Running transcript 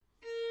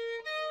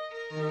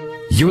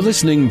You're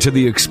listening to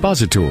the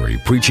expository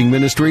preaching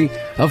ministry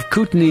of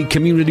Kootenai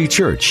Community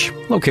Church,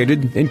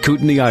 located in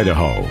Kootenai,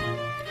 Idaho.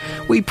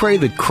 We pray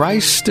that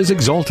Christ is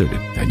exalted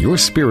and your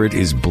spirit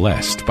is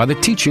blessed by the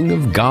teaching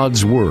of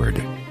God's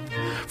Word.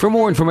 For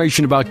more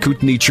information about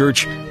Kootenai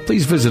Church,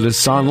 please visit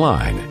us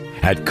online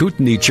at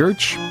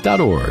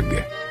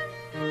kootenaichurch.org.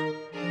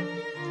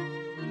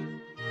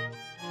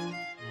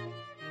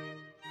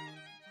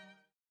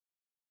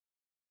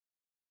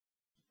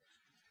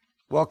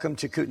 Welcome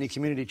to Kootenai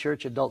Community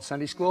Church Adult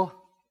Sunday School.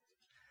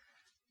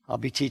 I'll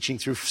be teaching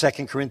through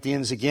 2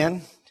 Corinthians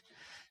again.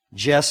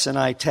 Jess and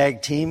I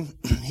tag team.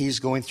 He's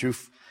going through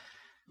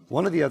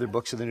one of the other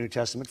books of the New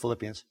Testament,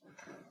 Philippians.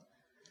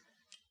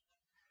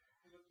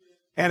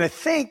 And I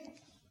think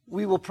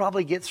we will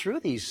probably get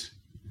through these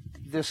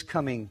this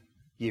coming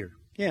year.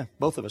 Yeah,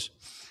 both of us.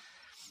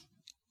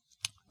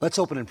 Let's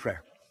open in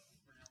prayer.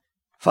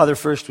 Father,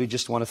 first we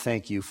just want to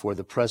thank you for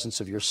the presence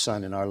of your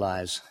Son in our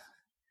lives.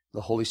 The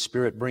Holy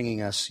Spirit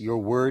bringing us your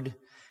word,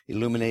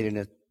 illuminating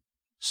it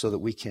so that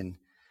we can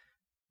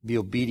be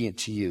obedient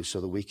to you, so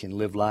that we can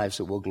live lives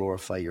that will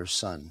glorify your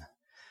Son.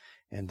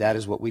 And that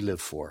is what we live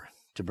for,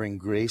 to bring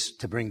grace,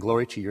 to bring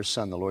glory to your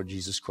Son, the Lord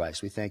Jesus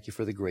Christ. We thank you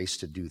for the grace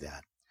to do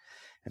that.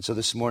 And so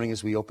this morning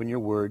as we open your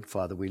word,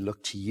 Father, we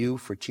look to you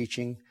for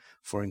teaching,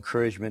 for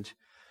encouragement,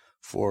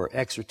 for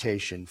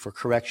exhortation, for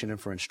correction,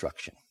 and for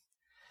instruction.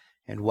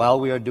 And while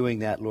we are doing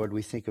that, Lord,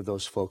 we think of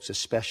those folks,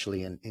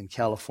 especially in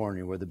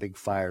California where the big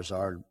fires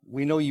are.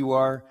 We know you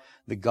are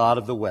the God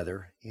of the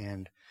weather,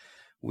 and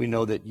we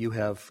know that you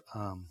have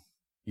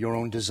your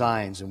own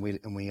designs, and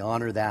we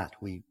honor that.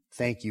 We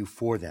thank you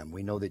for them.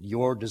 We know that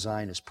your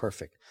design is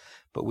perfect.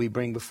 But we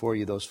bring before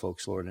you those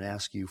folks, Lord, and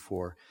ask you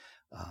for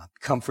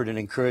comfort and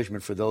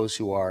encouragement for those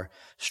who are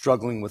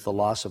struggling with the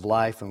loss of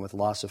life and with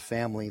loss of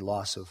family,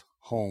 loss of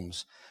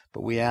homes.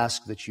 But we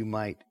ask that you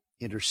might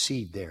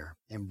intercede there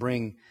and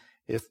bring,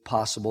 if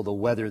possible, the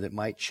weather that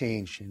might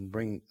change and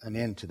bring an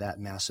end to that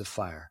massive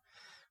fire.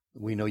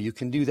 We know you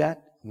can do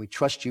that. We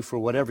trust you for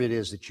whatever it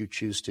is that you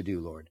choose to do,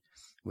 Lord.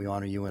 We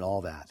honor you in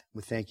all that.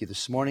 We thank you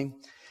this morning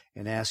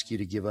and ask you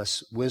to give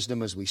us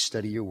wisdom as we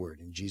study your word.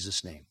 In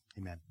Jesus' name,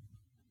 amen.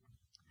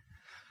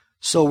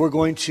 So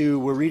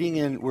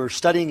we're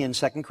studying in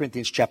 2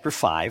 Corinthians chapter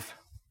 5,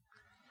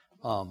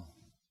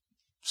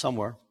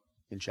 somewhere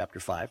in chapter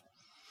 5.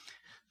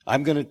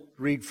 I'm going to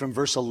read from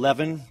verse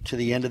 11 to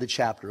the end of the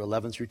chapter,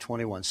 11 through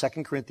 21.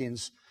 2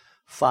 Corinthians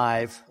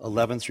 5,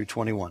 11 through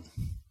 21.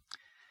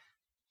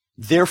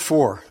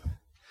 Therefore,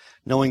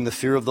 knowing the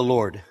fear of the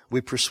Lord, we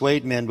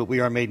persuade men, but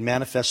we are made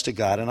manifest to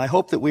God. And I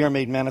hope that we are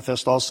made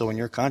manifest also in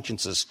your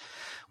consciences.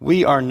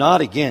 We are not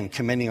again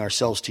commending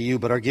ourselves to you,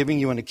 but are giving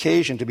you an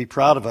occasion to be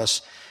proud of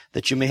us,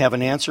 that you may have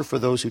an answer for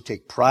those who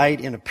take pride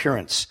in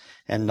appearance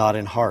and not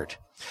in heart.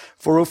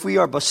 For if we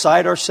are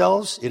beside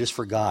ourselves, it is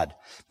for God.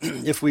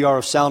 If we are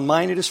of sound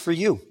mind, it is for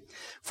you.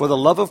 For the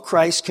love of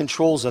Christ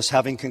controls us,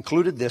 having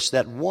concluded this,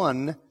 that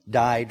one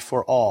died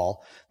for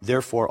all,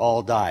 therefore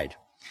all died.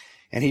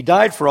 And he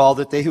died for all,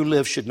 that they who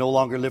live should no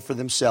longer live for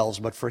themselves,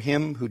 but for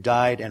him who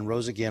died and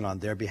rose again on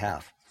their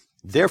behalf.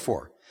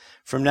 Therefore,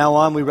 from now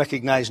on we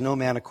recognize no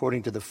man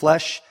according to the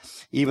flesh,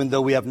 even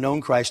though we have known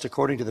Christ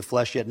according to the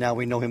flesh, yet now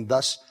we know him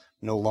thus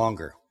no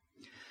longer.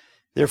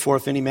 Therefore,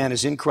 if any man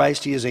is in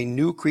Christ, he is a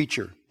new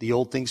creature. The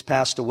old things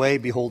passed away.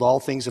 Behold,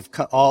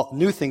 all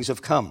new things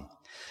have come.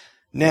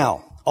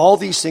 Now, all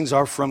these things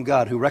are from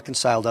God, who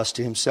reconciled us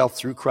to himself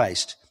through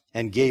Christ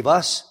and gave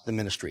us the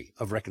ministry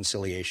of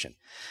reconciliation.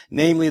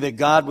 Namely, that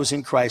God was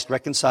in Christ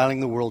reconciling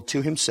the world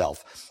to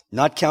himself,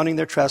 not counting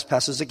their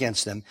trespasses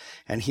against them,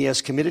 and he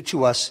has committed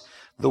to us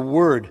the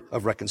word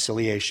of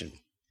reconciliation.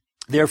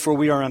 Therefore,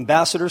 we are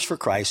ambassadors for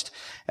Christ,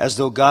 as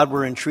though God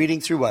were entreating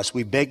through us.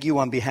 We beg you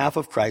on behalf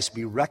of Christ,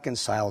 be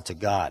reconciled to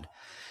God.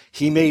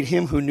 He made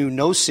him who knew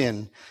no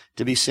sin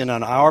to be sin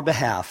on our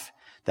behalf,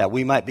 that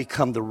we might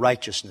become the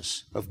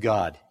righteousness of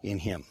God in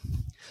him.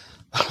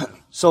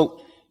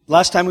 So,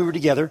 last time we were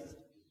together,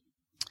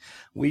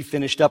 we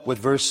finished up with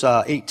verse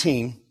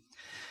 18,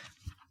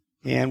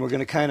 and we're going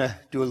to kind of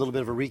do a little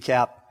bit of a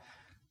recap.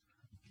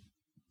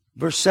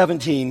 Verse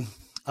 17,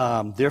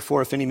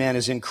 therefore, if any man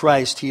is in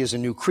Christ, he is a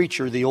new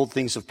creature. The old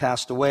things have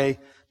passed away.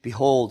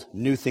 Behold,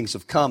 new things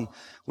have come.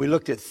 We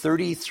looked at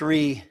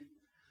 33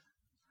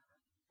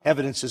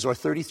 evidences or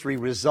 33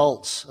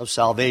 results of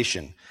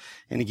salvation.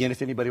 And again,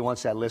 if anybody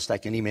wants that list, I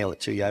can email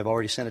it to you. I've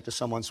already sent it to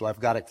someone, so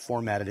I've got it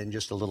formatted in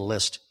just a little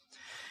list.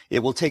 It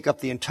will take up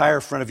the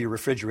entire front of your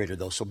refrigerator,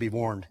 though, so be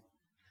warned.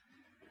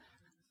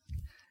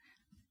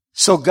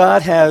 So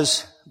God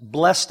has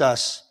blessed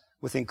us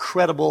with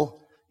incredible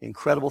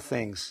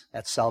things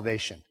at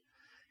salvation.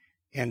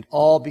 And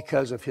all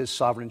because of his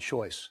sovereign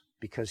choice,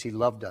 because he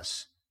loved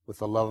us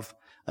with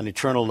an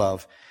eternal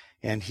love.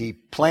 And he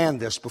planned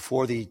this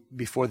before the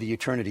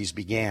eternities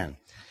began.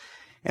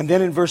 And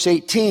then in verse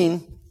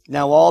 18,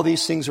 now all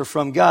these things are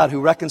from God,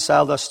 who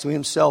reconciled us to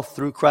himself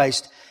through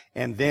Christ.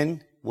 And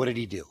then what did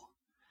he do?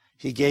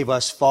 He gave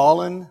us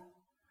fallen,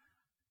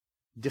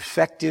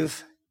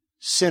 defective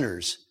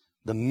sinners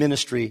the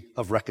ministry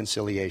of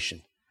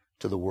reconciliation.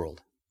 to the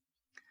world.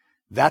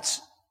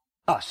 That's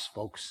us,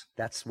 folks.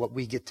 That's what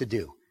we get to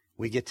do.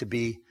 We get to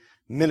be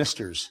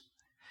ministers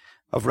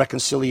of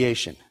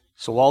reconciliation.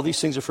 So all these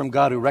things are from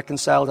God, who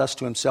reconciled us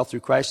to himself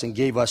through Christ and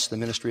gave us the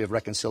ministry of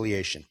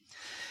reconciliation.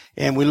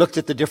 And we looked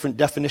at the different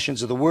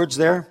definitions of the words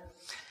there.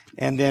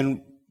 And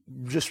then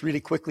just really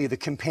quickly, the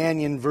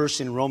companion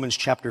verse in Romans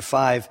chapter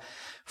 5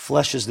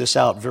 fleshes this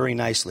out very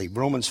nicely.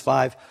 Romans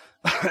 5,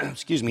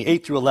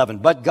 8 through 11.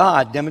 But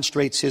God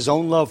demonstrates his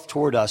own love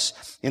toward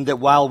us in that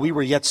while we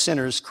were yet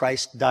sinners,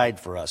 Christ died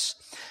for us.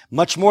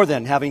 Much more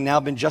then, having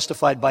now been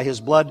justified by his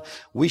blood,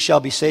 we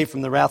shall be saved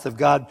from the wrath of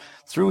God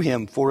through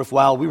him. For if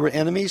while we were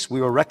enemies,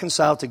 we were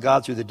reconciled to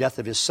God through the death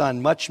of his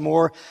Son, much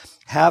more,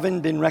 having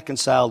been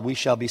reconciled, we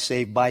shall be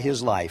saved by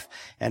his life.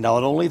 And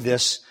not only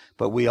this,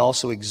 but we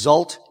also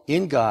exult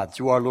in God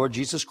through our Lord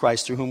Jesus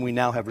Christ, through whom we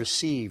now have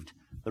received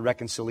the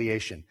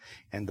reconciliation.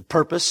 And the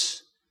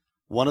purpose,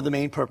 one of the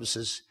main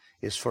purposes,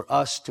 is for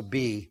us to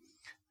be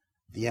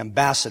the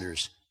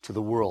ambassadors to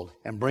the world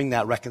and bring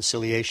that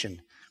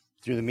reconciliation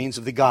through the means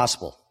of the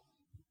gospel.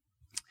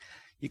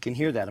 You can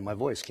hear that in my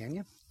voice, can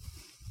you?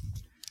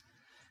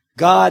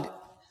 God,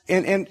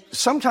 and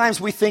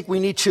sometimes we think we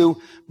need to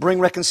bring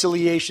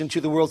reconciliation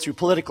to the world through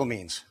political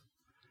means,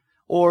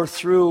 or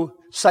through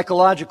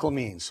psychological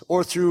means,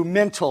 or through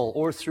mental,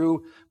 or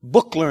through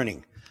book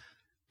learning.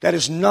 That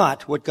is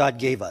not what God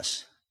gave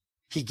us.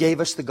 He gave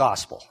us the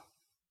gospel.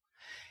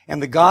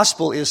 And the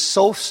gospel is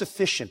so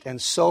sufficient and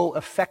so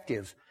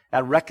effective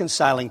at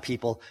reconciling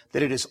people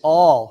that it is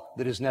all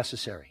that is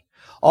necessary.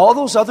 All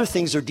those other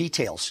things are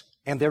details,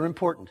 and they're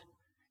important.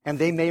 And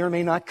they may or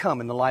may not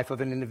come in the life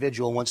of an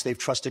individual once they've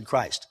trusted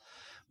Christ.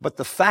 But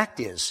the fact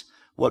is,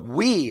 what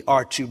we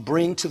are to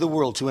bring to the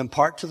world, to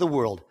impart to the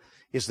world,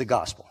 is the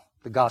gospel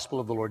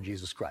of the Lord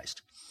Jesus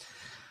Christ.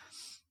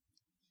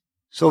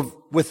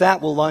 So with that,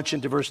 we'll launch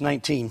into verse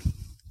 19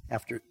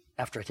 after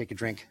I take a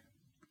drink.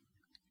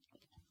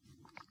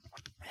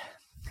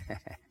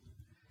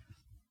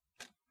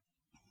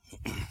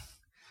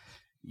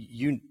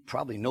 You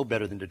probably know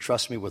better than to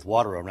trust me with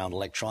water around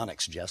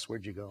electronics, Jess.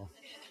 Where'd you go?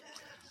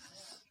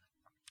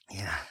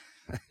 Yeah.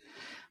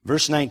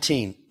 Verse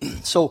 19.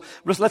 So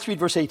let's read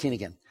verse 18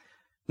 again.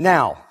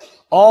 Now,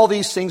 all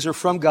these things are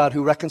from God,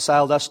 who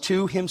reconciled us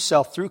to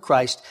himself through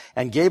Christ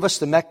and gave us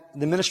the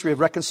ministry of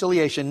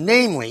reconciliation,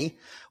 namely,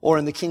 or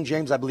in the King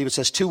James, I believe it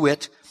says, to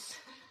wit,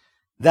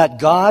 that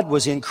God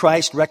was in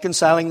Christ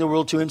reconciling the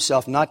world to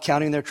himself, not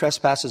counting their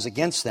trespasses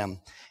against them,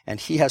 and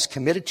he has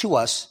committed to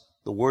us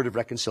the word of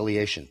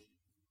reconciliation.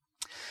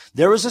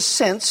 There is a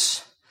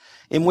sense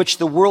in which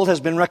the world has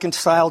been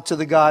reconciled to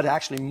the God,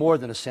 actually more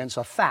than a sense,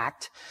 a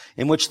fact,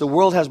 in which the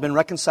world has been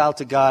reconciled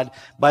to God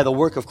by the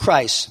work of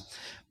Christ.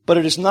 But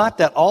it is not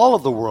that all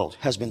of the world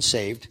has been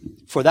saved,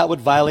 for that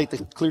would violate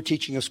the clear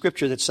teaching of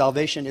Scripture that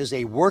salvation is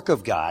a work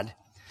of God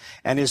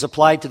and is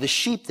applied to the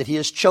sheep that he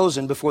has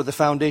chosen before the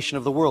foundation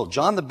of the world.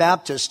 John the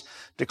Baptist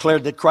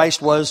declared that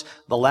Christ was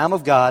the Lamb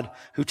of God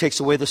who takes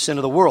away the sin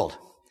of the world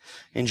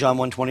in John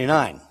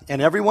 1:29.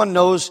 And everyone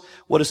knows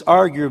what is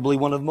arguably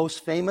one of the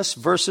most famous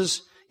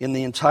verses in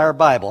the entire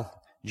Bible,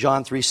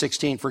 John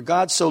 3:16. For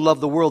God so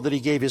loved the world that he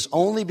gave his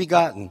only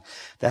begotten,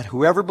 that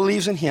whoever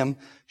believes in him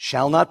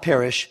shall not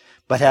perish,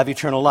 but have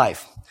eternal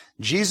life.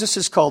 Jesus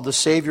is called the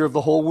Savior of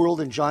the whole world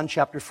in John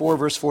chapter 4,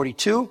 verse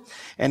 42,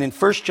 and in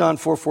 1 John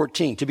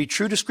 4:14. To be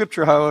true to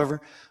Scripture,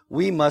 however,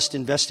 we must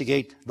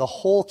investigate the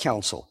whole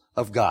counsel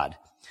of God,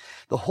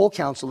 the whole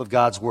counsel of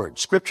God's Word.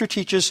 Scripture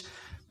teaches,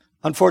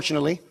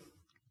 unfortunately,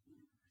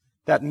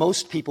 that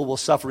most people will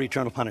suffer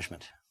eternal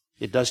punishment.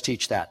 It does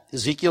teach that.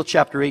 Ezekiel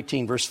chapter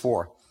 18, verse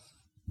 4.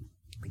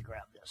 Let me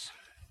grab this.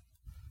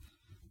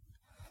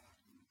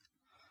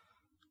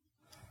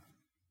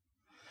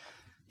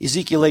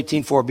 Ezekiel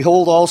 18:4.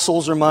 Behold, all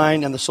souls are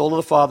mine, and the soul of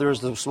the Father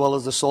as well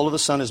as the soul of the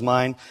Son is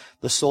mine.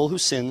 The soul who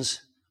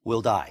sins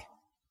will die.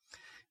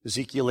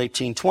 Ezekiel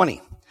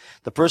 18:20.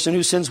 The person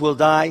who sins will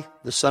die.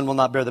 The Son will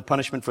not bear the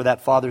punishment for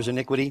that father's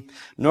iniquity,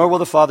 nor will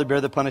the Father bear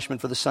the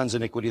punishment for the Son's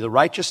iniquity. The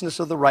righteousness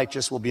of the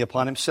righteous will be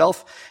upon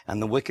himself,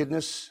 and the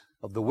wickedness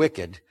of the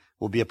wicked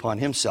will be upon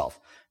himself.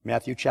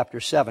 Matthew chapter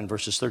 7,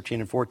 verses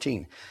 13 and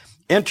 14.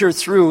 Enter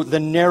through the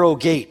narrow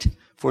gate,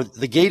 for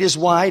the gate is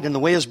wide and the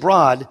way is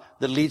broad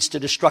that leads to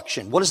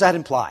destruction. What does that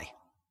imply?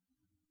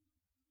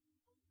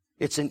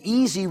 It's an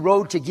easy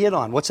road to get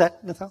on. What's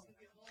that, Nathal?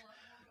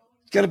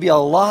 There's going to be a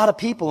lot of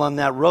people on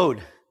that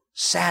road,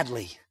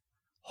 sadly,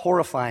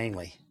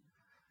 horrifyingly.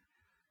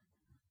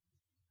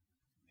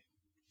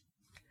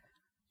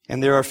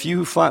 And there are few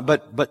who find,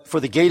 but for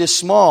the gate is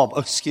small. Oh,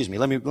 excuse me,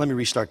 let me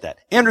restart that.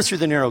 Enter through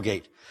the narrow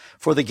gate.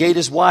 For the gate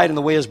is wide and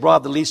the way is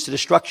broad that leads to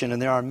destruction,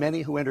 and there are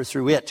many who enter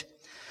through it.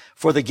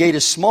 For the gate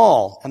is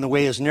small and the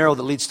way is narrow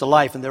that leads to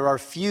life, and there are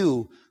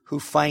few who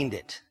find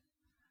it.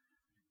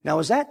 Now,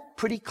 is that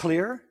pretty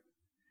clear?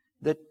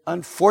 That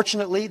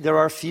unfortunately there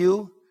are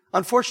few?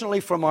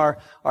 Unfortunately, from our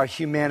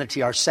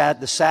humanity,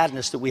 the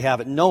sadness that we have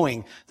at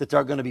knowing that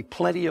there are going to be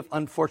plenty of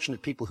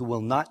unfortunate people who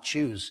will not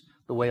choose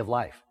the way of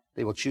life.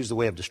 They will choose the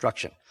way of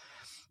destruction.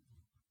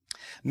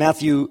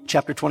 Matthew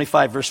chapter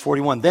 25, verse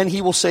 41. Then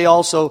he will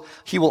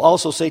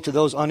also say to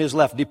those on his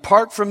left,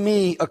 depart from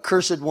me,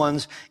 accursed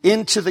ones,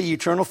 into the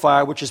eternal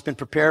fire, which has been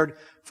prepared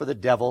for the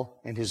devil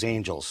and his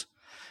angels.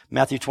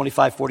 Matthew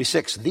 25,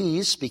 46.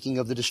 These, speaking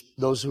of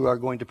those who are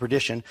going to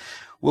perdition,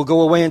 will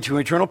go away into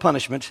eternal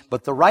punishment,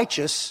 but the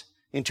righteous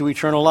into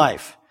eternal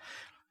life.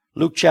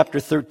 Luke chapter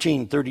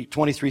 13,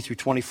 23 through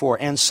 24.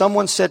 And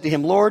someone said to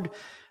him, Lord,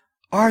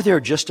 are there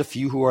just a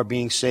few who are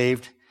being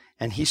saved?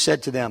 And he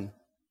said to them,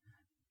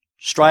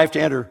 strive to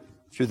enter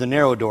through the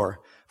narrow door,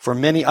 for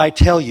many, I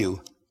tell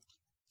you,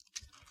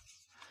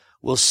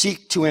 will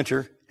seek to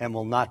enter and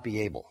will not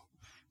be able.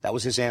 That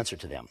was his answer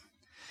to them.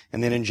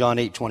 And then in John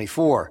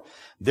 8:24,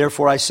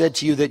 therefore I said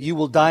to you that you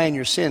will die in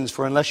your sins,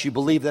 for unless you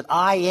believe that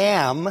I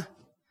am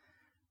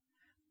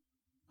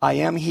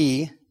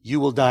he, you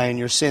will die in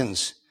your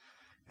sins.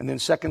 And then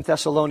 2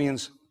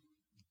 Thessalonians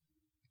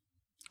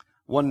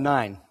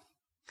 1:9.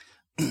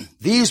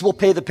 These will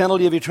pay the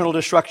penalty of eternal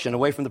destruction,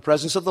 away from the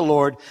presence of the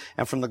Lord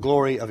and from the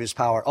glory of his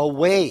power.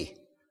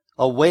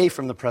 Away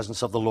from the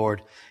presence of the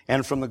Lord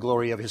and from the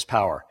glory of his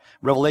power.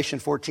 Revelation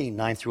 14,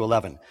 9 through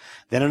 11.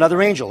 Then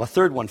another angel, a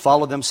third one,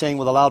 followed them, saying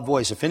with a loud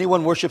voice, if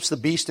anyone worships the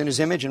beast in his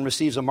image and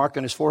receives a mark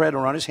on his forehead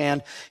or on his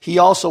hand, he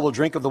also will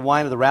drink of the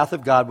wine of the wrath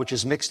of God, which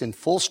is mixed in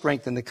full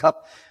strength in the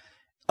cup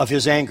of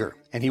his anger.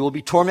 And he will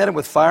be tormented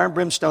with fire and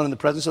brimstone in the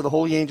presence of the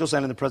holy angels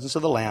and in the presence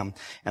of the Lamb.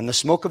 And the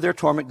smoke of their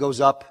torment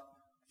goes up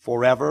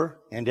forever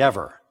and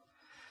ever.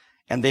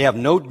 And they have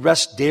no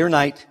rest day or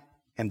night,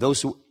 and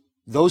those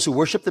who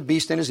worship the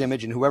beast in his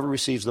image and whoever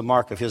receives the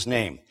mark of his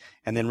name.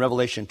 And then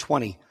Revelation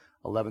 20,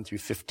 11 through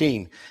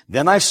 15.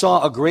 Then I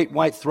saw a great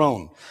white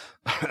throne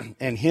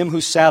and him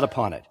who sat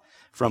upon it,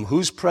 from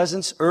whose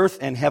presence earth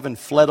and heaven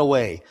fled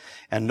away,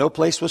 and no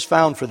place was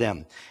found for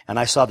them. And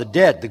I saw the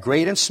dead, the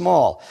great and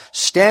small,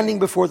 standing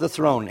before the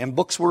throne, and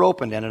books were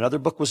opened, and another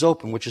book was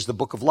opened, which is the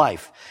book of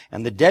life.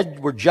 And the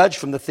dead were judged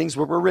from the things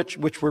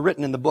which were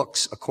written in the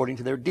books, according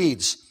to their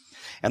deeds.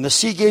 And the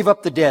sea gave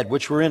up the dead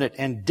which were in it,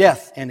 and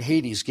death and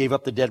Hades gave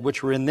up the dead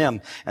which were in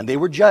them. And they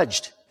were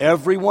judged,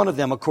 every one of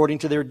them according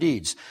to their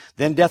deeds.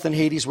 Then death and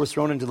Hades were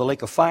thrown into the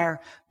lake of fire.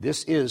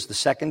 This is the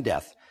second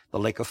death, the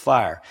lake of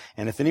fire.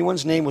 And if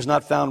anyone's name was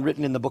not found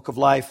written in the book of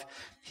life,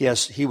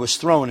 he was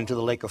thrown into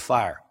the lake of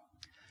fire.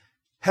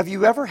 Have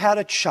you ever had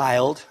a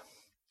child,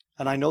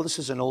 and I know this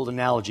is an old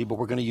analogy, but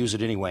we're going to use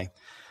it anyway,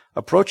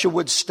 approach a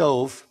wood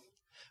stove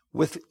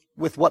with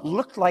what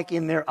looked like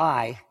in their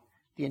eye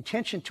the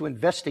intention to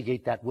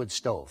investigate that wood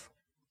stove?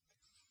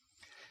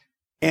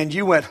 And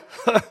you went,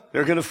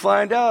 they're going to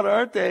find out,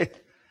 aren't they?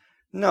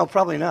 No,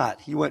 probably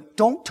not. You went,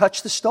 don't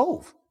touch the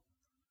stove.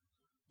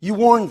 You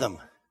warned them.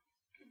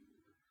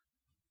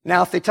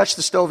 Now, if they touch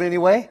the stove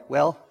anyway,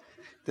 well,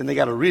 then they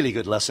got a really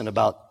good lesson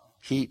about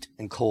heat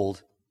and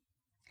cold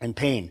and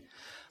pain.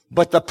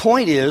 But the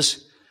point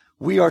is,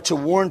 we are to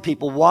warn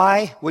people.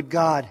 Why would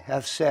God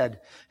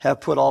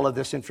have put all of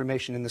this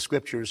information in the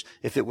scriptures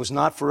if it was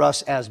not for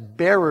us as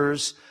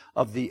bearers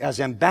as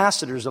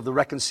ambassadors of the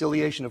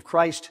reconciliation of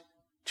Christ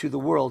to the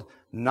world,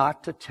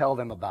 not to tell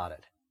them about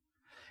it?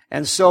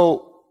 And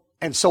so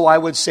I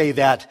would say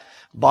that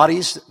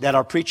bodies that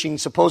are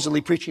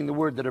supposedly preaching the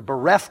word, that are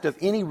bereft of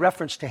any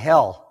reference to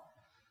hell,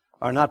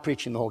 are not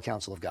preaching the whole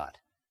counsel of God.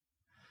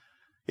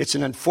 It's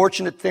an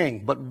unfortunate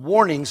thing, but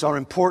warnings are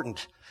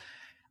important.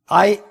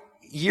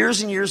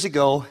 Years and years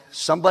ago,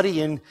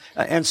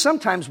 and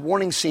sometimes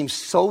warnings seem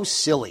so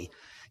silly.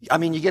 I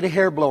mean, you get a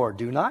hair blower,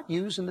 do not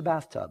use in the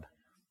bathtub,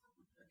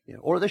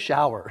 or the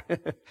shower.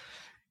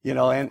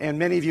 And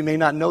many of you may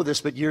not know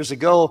this, but years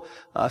ago,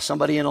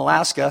 somebody in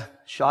Alaska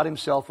shot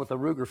himself with a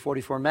Ruger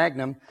 44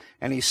 Magnum,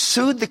 and he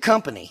sued the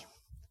company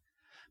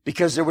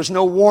because there was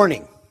no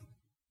warning.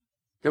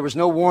 There was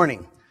no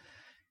warning.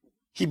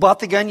 He bought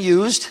the gun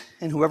used,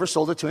 and whoever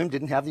sold it to him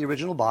didn't have the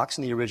original box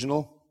and the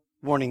original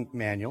warning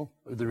manual,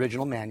 or the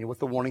original manual with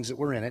the warnings that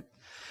were in it.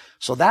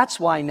 So that's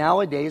why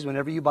nowadays,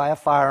 whenever you buy a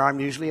firearm,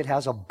 usually it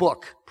has a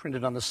book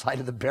printed on the side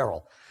of the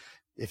barrel.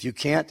 If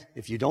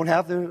you don't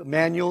have the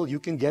manual,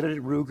 you can get it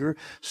at Ruger,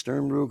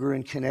 Sturm Ruger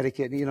in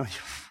Connecticut. It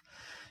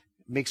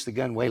makes the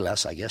gun weigh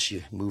less, I guess.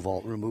 You remove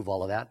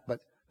all of that. But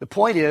the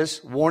point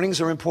is,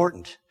 warnings are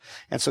important.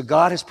 And so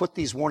God has put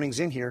these warnings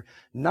in here,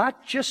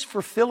 not just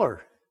for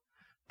filler,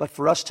 but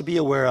for us to be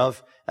aware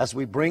of as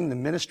we bring the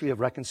ministry of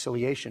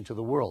reconciliation to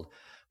the world.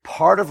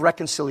 Part of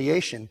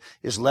reconciliation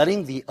is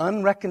letting the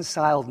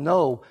unreconciled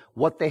know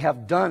what they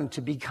have done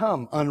to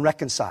become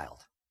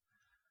unreconciled,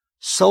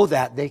 so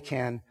that they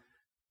can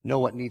know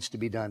what needs to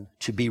be done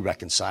to be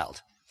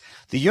reconciled.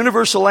 The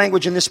universal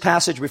language in this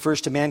passage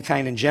refers to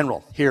mankind in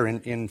general, here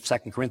in 2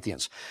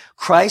 Corinthians.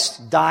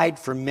 Christ died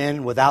for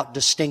men without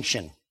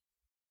distinction,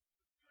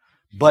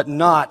 but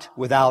not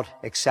without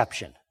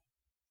exception.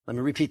 Let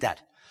me repeat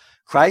that.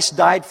 Christ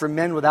died for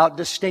men without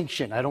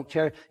distinction. I don't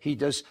care. He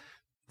does.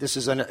 This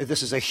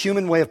is a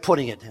human way of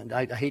putting it, and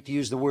I hate to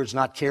use the words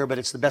not care, but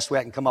it's the best way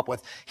I can come up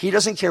with. He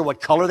doesn't care what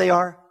color they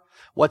are,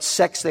 what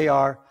sex they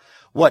are,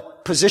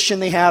 what position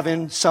they have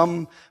in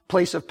some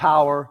place of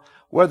power,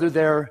 whether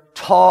they're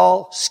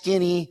tall,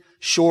 skinny,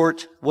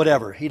 short,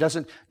 whatever.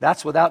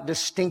 That's without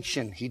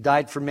distinction. He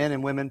died for men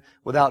and women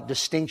without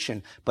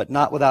distinction, but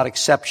not without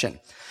exception.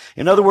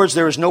 In other words,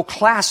 there is no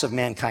class of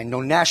mankind,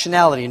 no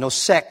nationality, no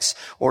sex,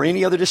 or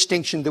any other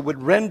distinction that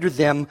would render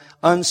them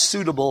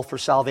unsuitable for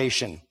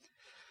salvation.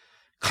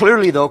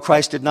 Clearly, though,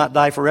 Christ did not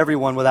die for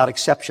everyone without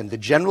exception. The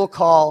general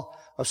call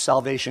of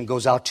salvation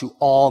goes out to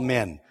all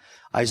men.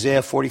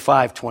 Isaiah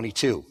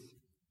 45:22.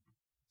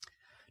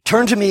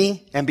 Turn to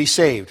me and be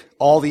saved,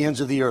 all the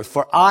ends of the earth,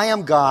 for I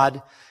am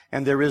God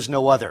and there is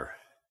no other.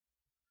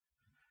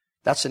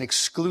 That's an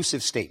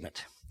exclusive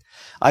statement.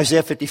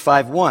 Isaiah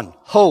 55:1.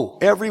 Ho,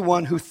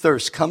 everyone who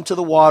thirsts, come to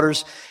the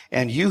waters,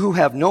 and you who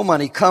have no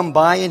money, come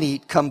buy and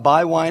eat, come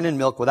buy wine and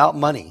milk without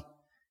money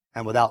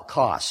and without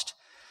cost.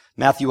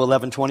 Matthew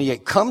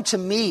 11:28. Come to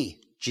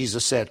me,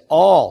 Jesus said,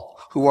 all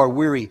who are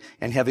weary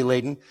and heavy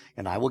laden,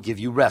 and I will give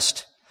you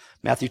rest.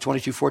 Matthew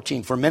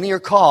 22:14. For many are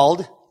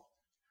called,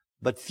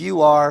 but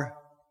few are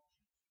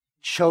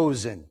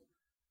chosen.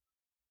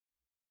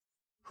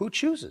 Who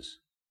chooses?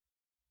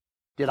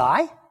 Did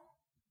I?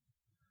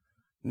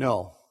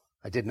 No,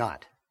 I did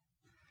not.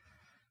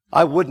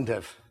 I wouldn't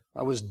have.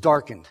 I was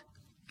darkened.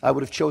 I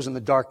would have chosen the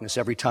darkness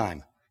every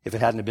time if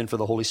it hadn't been for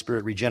the Holy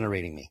Spirit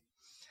regenerating me.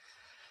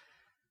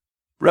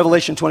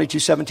 Revelation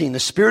 22:17. The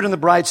Spirit and the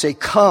bride say,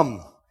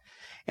 come.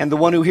 And the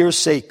one who hears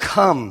say,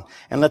 come.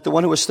 And let the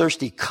one who is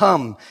thirsty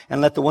come.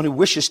 And let the one who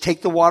wishes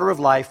take the water of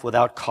life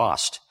without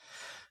cost.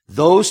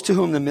 Those to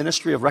whom the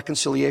ministry of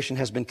reconciliation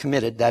has been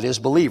committed, that is,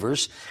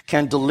 believers,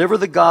 can deliver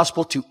the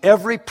gospel to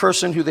every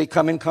person who they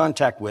come in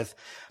contact with.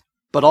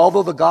 But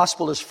although the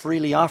gospel is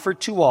freely offered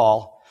to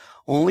all,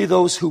 only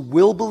those who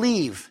will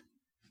believe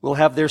will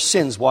have their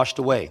sins washed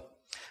away.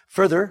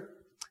 Further,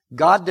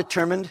 God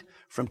determined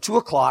from 2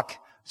 o'clock,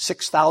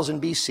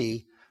 6000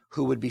 BC,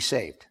 who would be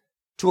saved.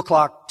 2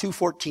 o'clock,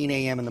 2:14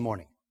 a.m. in the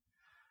morning.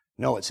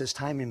 No, it says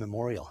time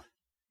immemorial.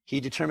 He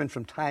determined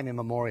from time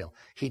immemorial.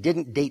 He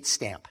didn't date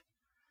stamp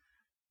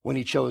when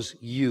he chose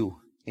you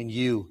and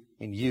you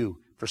and you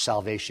for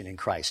salvation in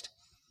Christ.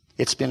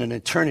 It's been an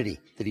eternity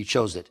that he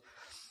chose it.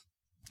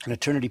 An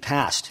eternity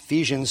past.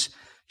 Ephesians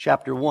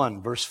chapter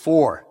 1, verse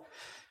 4.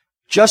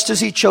 Just as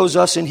he chose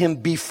us in him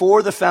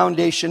before the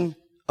foundation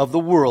of the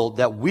world,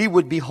 that we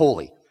would be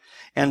holy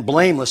and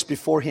blameless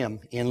before him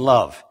in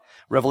love.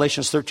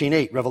 Revelation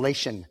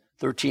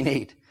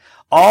 13:8.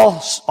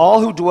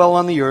 All who dwell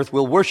on the earth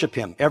will worship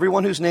him.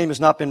 Everyone whose name has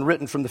not been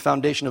written from the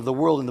foundation of the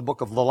world in the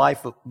book of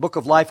life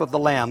of the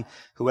Lamb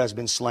who has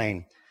been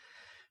slain.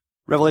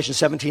 Revelation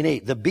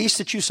 17:8. The beast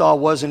that you saw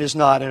was and is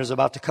not and is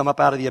about to come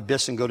up out of the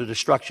abyss and go to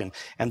destruction.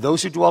 And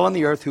those who dwell on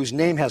the earth whose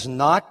name has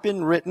not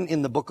been written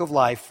in the book of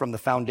life from the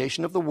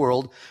foundation of the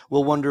world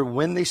will wonder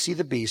when they see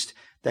the beast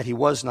that he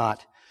was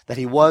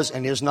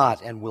and is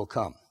not and will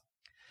come.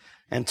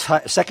 And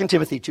 2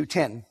 Timothy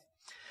 2:10.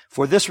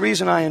 For this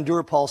reason I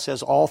endure, Paul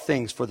says, all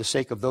things for the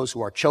sake of those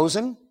who are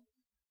chosen,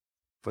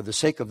 so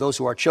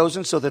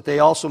that they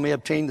also may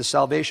obtain the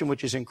salvation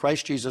which is in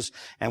Christ Jesus,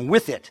 and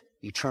with it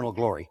eternal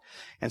glory.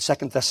 And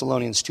 2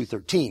 Thessalonians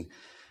 2:13.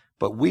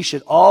 But we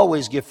should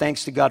always give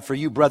thanks to God for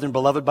you, brethren,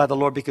 beloved by the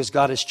Lord, because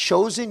God has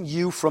chosen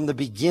you from the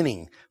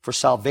beginning for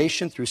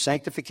salvation through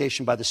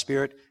sanctification by the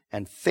Spirit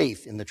and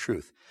faith in the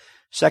truth.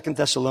 2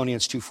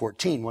 Thessalonians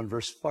 2:14, one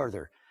verse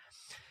farther.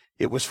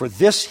 It was for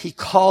this he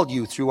called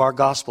you through our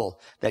gospel,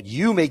 that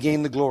you may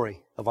gain the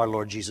glory of our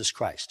Lord Jesus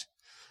Christ.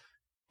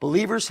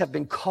 Believers have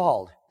been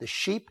called. The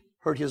sheep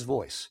heard his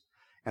voice,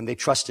 and they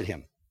trusted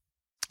him.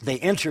 They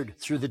entered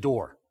through the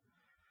door.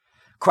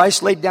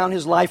 Christ laid down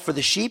his life for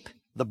the sheep,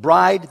 the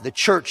bride, the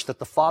church that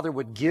the Father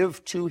would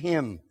give to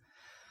him.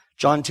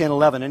 John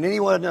 10:11. And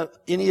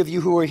any of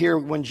you who were here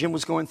when Jim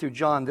was going through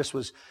John, this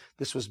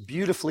was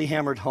beautifully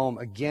hammered home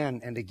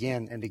again and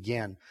again and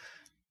again,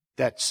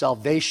 that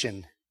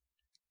salvation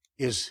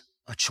is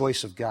a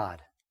choice of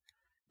God.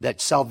 That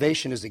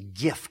salvation is a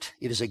gift.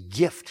 It is a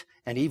gift.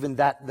 And even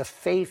that the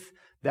faith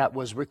that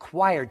was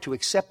required to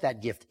accept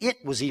that gift,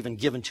 it was even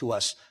given to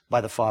us by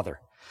the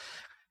Father.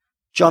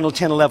 John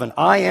 10:11.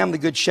 I am the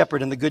good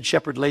shepherd, and the good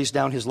shepherd lays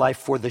down his life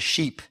for the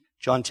sheep.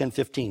 John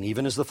 10:15.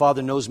 Even as the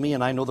Father knows me,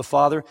 and I know the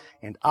Father,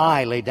 and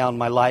I lay down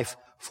my life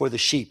for the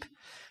sheep.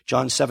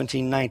 John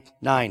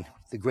 17:9.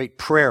 The great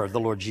prayer of the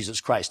Lord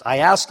Jesus Christ. I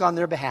ask on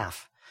their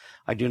behalf.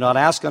 I do not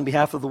ask on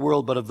behalf of the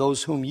world, but of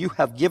those whom you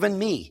have given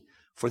me,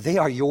 for they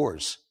are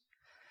yours.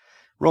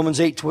 Romans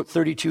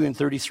 8:32 and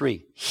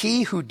 33.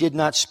 He who did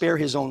not spare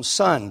his own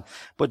son,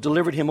 but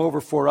delivered him over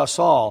for us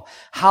all,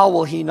 how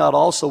will he not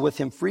also with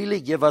him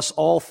freely give us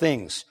all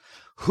things?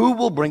 Who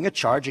will bring a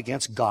charge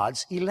against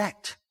God's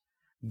elect?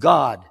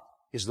 God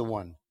is the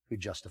one who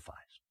justifies.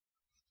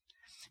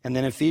 And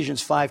then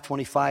Ephesians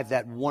 5:25,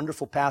 that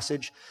wonderful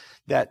passage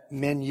that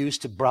men use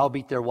to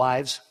browbeat their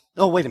wives.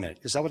 Oh, wait a minute.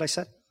 Is that what I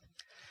said?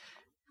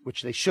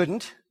 Which they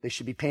shouldn't. They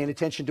should be paying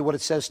attention to what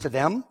it says to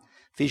them.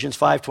 Ephesians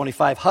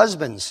 5:25,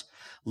 husbands,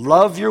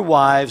 love your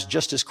wives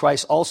just as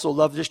Christ also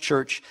loved his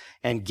church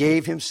and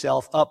gave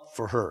himself up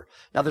for her.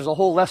 Now, there's a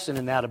whole lesson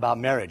in that about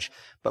marriage,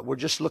 but we're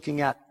just looking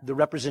at the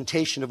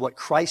representation of what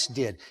Christ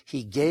did.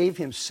 He gave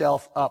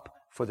himself up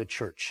for the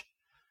church.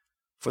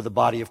 for the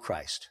body of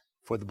Christ,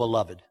 for the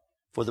beloved,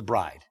 for the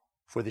bride,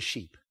 for the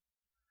sheep.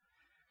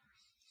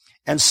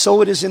 And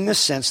so it is in this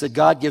sense that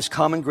God gives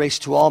common grace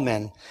to all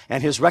men,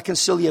 and his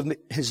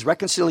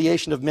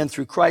reconciliation of men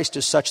through Christ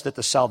is such that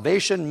the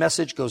salvation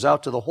message goes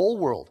out to the whole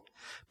world,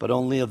 but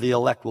only of the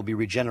elect will be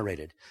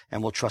regenerated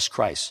and will trust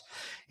Christ.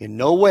 In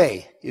no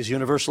way is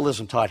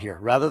universalism taught here.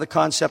 Rather, the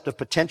concept of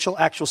potential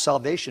actual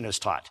salvation is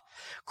taught.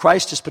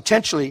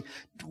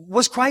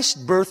 Was Christ's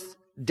birth,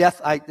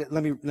 death,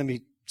 let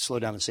me slow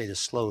down and say this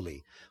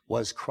slowly.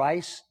 Was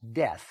Christ's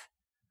death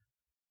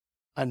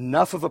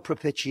enough of a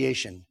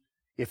propitiation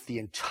if the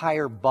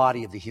entire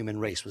body of the human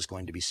race was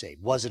going to be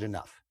saved? Was it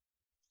enough?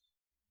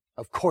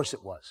 Of course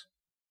it was.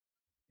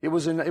 It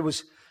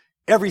was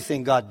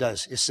everything God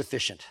does is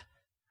sufficient.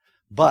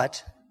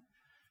 But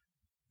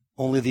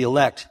only the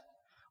elect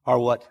are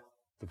what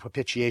the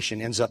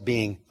propitiation ends up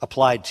being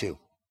applied to.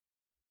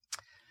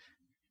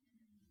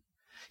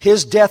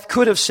 His death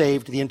could have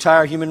saved the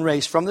entire human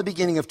race from the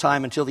beginning of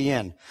time until the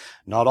end.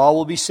 Not all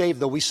will be saved,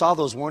 though we saw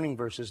those warning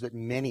verses that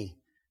many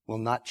will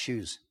not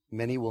choose.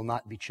 Many will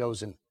not be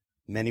chosen.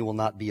 Many will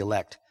not be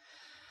elect.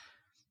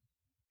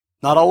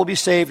 Not all will be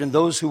saved, and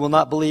those who will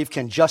not believe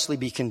can justly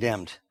be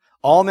condemned.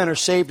 All men are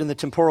saved in the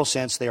temporal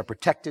sense. They are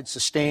protected,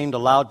 sustained,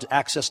 allowed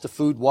access to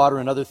food, water,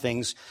 and other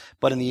things.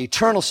 But in the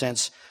eternal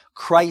sense,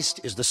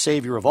 Christ is the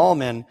Savior of all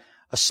men,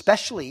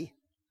 especially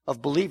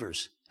of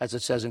believers, as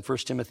it says in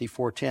 1 Timothy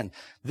 4:10.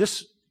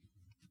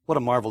 What a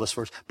marvelous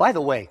verse. By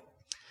the way,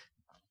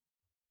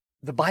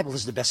 the Bible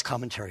is the best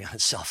commentary on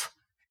itself.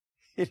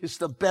 It is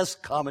the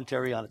best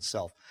commentary on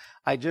itself.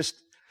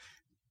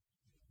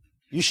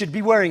 You should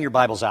be wearing your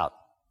Bibles out,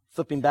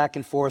 flipping back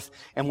and forth.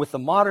 And with the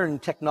modern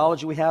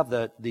technology we have,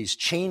 these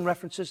chain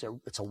references,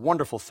 it's a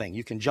wonderful thing.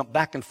 You can jump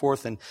back and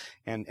forth and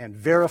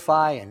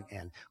verify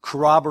and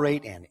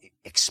corroborate and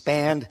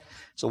expand.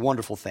 It's a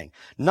wonderful thing.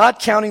 Not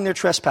counting their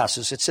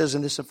trespasses. It says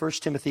in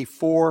 1 Timothy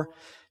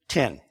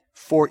 4:10,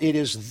 for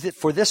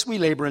this we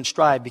labor and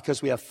strive,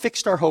 because we have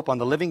fixed our hope on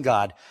the living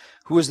God,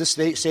 who is the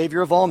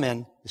Savior of all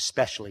men,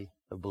 especially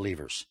of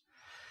believers.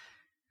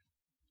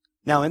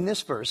 Now in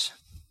this verse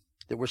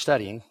that we're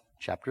studying,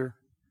 chapter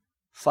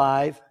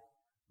 5,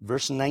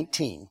 verse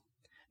 19,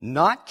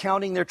 not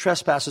counting their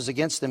trespasses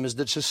against them is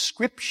the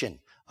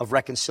description of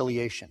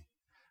reconciliation.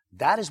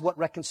 That is what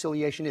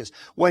reconciliation is.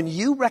 When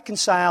you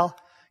reconcile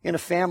in a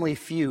family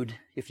feud,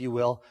 if you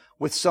will,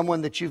 with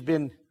someone that you've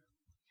been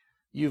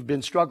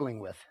struggling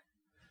with,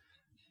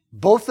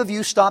 both of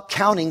you stop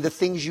counting the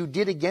things you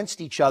did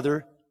against each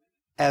other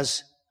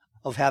as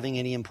of having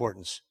any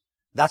importance.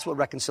 That's what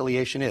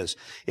reconciliation is.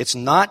 It's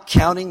not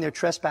counting their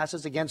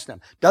trespasses against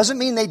them. Doesn't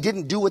mean they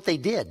didn't do what they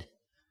did,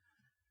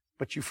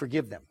 but you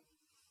forgive them.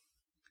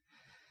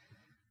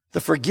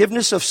 The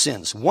forgiveness of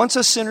sins. Once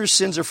a sinner's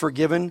sins are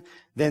forgiven,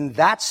 then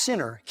that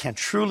sinner can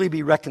truly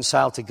be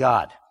reconciled to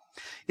God.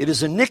 It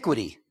is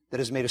iniquity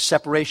that has made a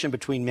separation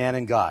between man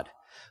and God.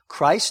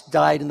 Christ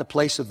died in the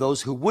place of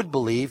those who would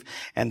believe,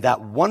 and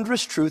that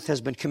wondrous truth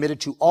has been committed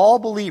to all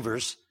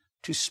believers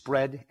to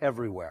spread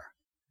everywhere.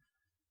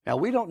 Now,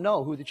 we don't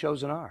know who the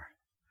chosen are,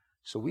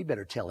 so we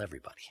better tell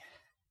everybody.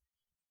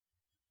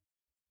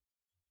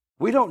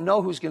 We don't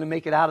know who's going to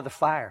make it out of the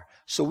fire,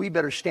 so we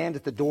better stand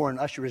at the door and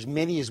usher as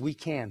many as we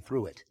can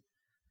through it.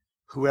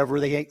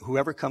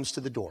 Whoever comes to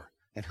the door.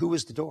 And who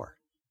is the door?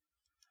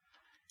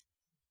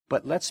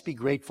 But let's be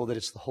grateful that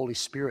it's the Holy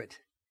Spirit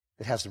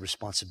that has the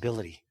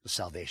responsibility of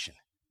salvation.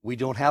 We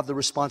don't have the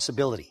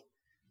responsibility.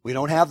 We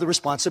don't have the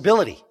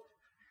responsibility.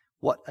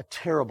 What a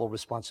terrible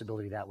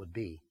responsibility that would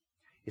be.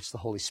 It's the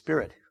Holy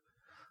Spirit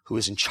who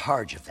is in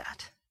charge of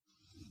that.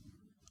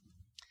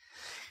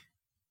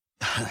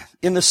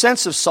 In the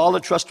sense of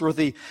solid,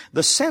 trustworthy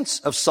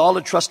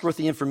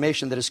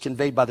information that is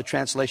conveyed by the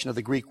translation of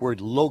the Greek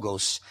word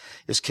logos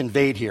is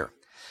conveyed here.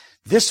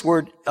 This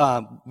word,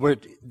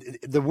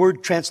 the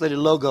word translated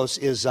logos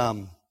is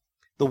the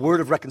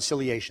word of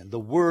reconciliation. The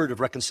word of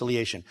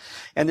reconciliation.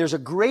 And there's a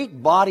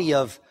great body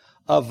of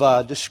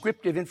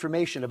descriptive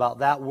information about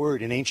that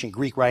word in ancient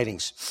Greek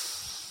writings.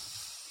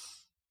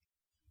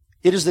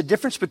 It is the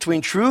difference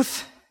between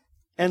truth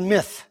and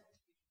myth.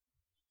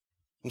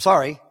 I'm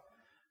sorry,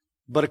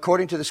 but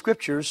according to the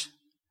Scriptures,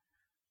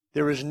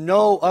 there is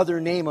no other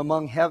name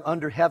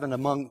under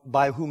heaven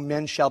by whom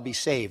men shall be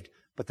saved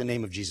but the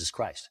name of Jesus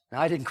Christ.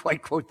 Now, I didn't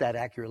quite quote that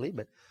accurately,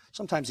 but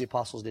sometimes the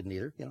apostles didn't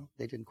either.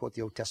 They didn't quote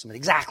the Old Testament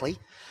exactly,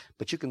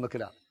 but you can look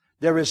it up.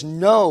 There is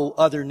no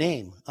other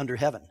name under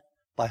heaven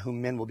by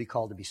whom men will be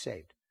called to be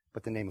saved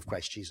but the name of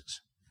Christ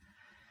Jesus.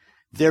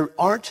 There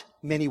aren't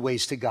many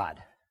ways to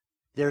God.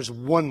 There's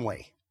one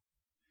way.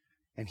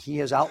 And he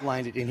has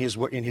outlined it in his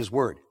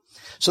word.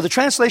 So the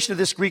translation of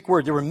this Greek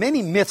word, there were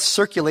many myths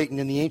circulating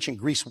in the ancient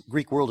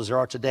Greek world as there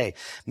are today.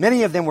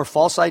 Many of them were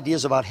false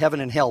ideas about heaven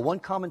and hell. One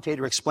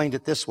commentator explained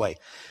it this way.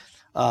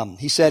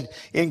 He said,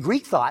 in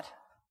Greek thought,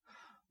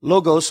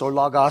 logos or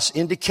logos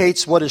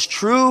indicates what is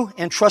true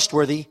and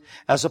trustworthy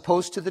as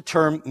opposed to the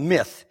term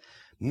myth,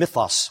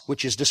 mythos,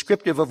 which is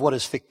descriptive of what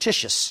is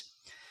fictitious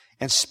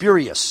and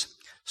spurious.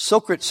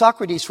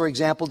 Socrates, for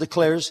example,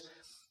 declares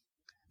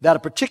that a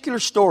particular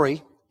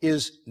story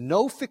is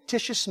no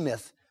fictitious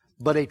myth,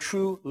 but a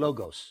true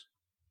logos.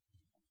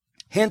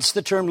 Hence,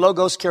 the term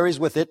logos carries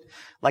with it,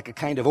 like a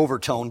kind of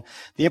overtone,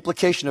 the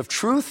implication of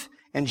truth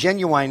and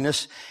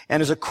genuineness,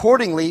 and is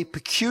accordingly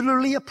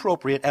peculiarly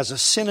appropriate as a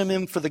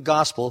synonym for the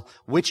gospel,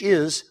 which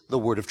is the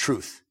word of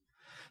truth.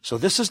 So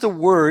this is the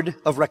word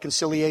of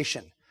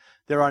reconciliation.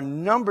 There are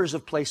numbers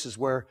of places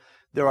where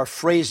there are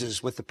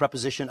phrases with the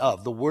preposition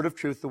of, the word of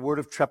truth, the word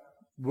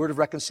of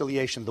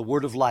reconciliation, the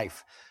word of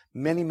life.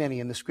 Many, many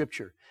in the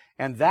Scripture.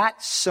 And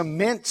that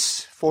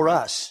cements for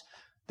us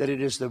that it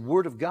is the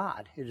word of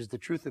God, it is the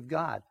truth of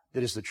God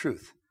that is the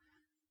truth.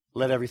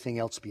 Let everything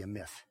else be a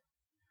myth.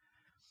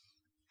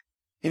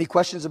 Any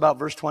questions about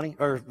verse 20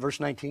 or verse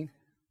 19?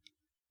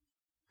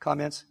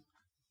 Comments?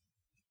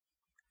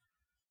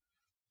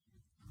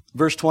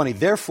 Verse 20,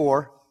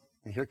 therefore,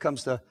 and here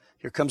comes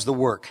the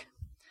work,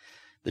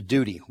 the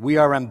duty. We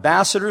are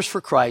ambassadors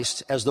for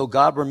Christ, as though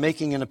God were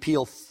making an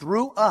appeal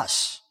through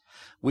us.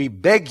 We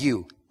beg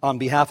you, on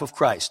behalf of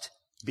Christ,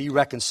 be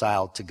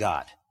reconciled to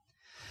God.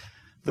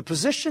 The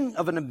position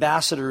of an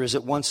ambassador is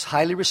at once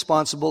highly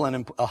responsible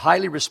and a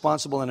highly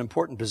responsible and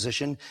important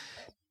position.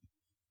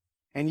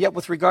 And yet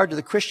with regard to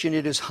the Christian,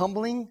 it is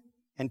humbling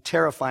and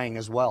terrifying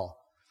as well.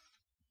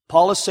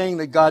 Paul is saying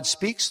that God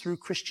speaks through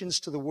Christians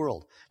to the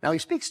world. Now, he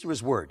speaks through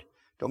his word.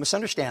 Don't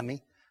misunderstand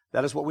me.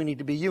 That is what we need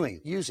to be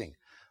using.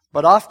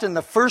 But often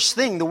the first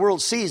thing the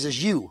world sees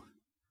is you.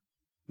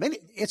 Maybe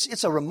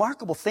it's a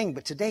remarkable thing,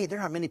 but today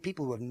there are many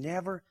people who have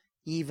never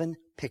even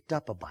picked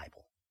up a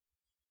Bible.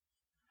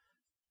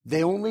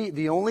 The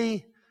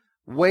only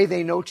way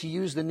they know to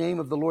use the name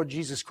of the Lord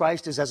Jesus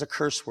Christ is as a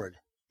curse word.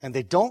 And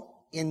they don't,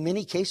 in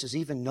many cases,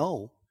 even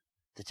know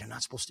that they're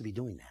not supposed to be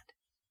doing that.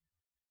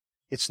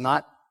 It's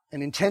not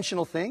an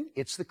intentional thing.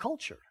 It's the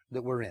culture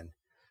that we're in,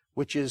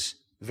 which is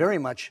very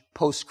much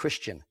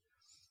post-Christian,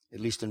 at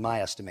least in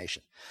my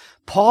estimation.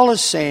 Paul is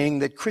saying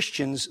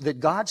that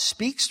God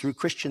speaks through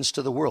Christians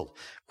to the world.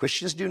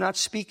 Christians do not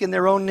speak in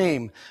their own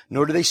name,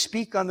 nor do they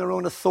speak on their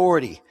own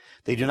authority.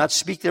 They do not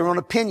speak their own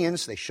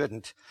opinions. They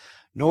shouldn't.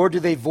 Nor do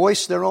they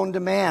voice their own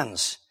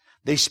demands.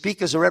 They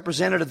speak as a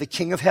representative of the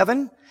King of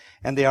Heaven,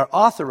 and they are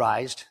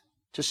authorized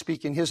to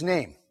speak in His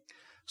name.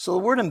 So the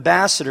word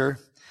ambassador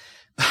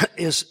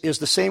is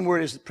the same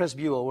word as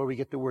presbyteral, where we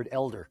get the word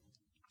elder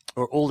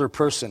or older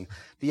person.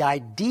 The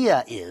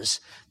idea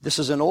is this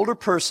is an older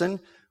person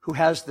who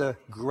has the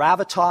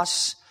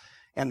gravitas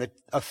and the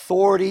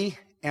authority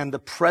and the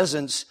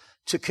presence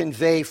to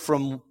convey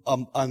from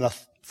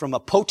a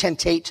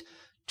potentate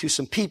to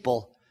some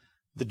people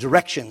the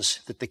directions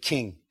that the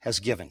king has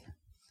given,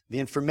 the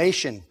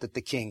information that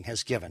the king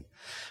has given.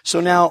 So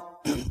now,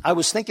 I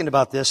was thinking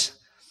about this,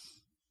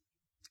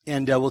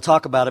 and we'll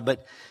talk about it,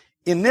 but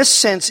in this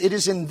sense, it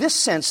is in this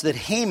sense that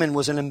Haman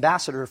was an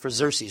ambassador for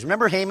Xerxes.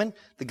 Remember Haman,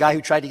 the guy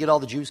who tried to get all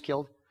the Jews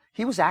killed?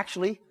 He was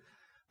actually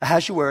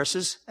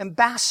Ahasuerus'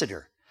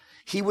 ambassador.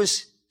 He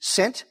was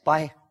sent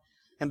by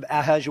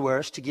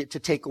Ahasuerus to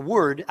take a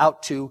word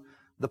out to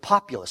the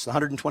populace, the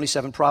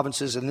 127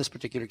 provinces, in this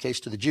particular case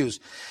to the Jews.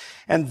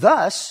 And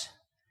thus,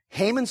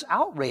 Haman's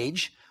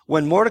outrage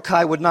when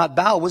Mordecai would not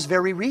bow was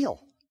very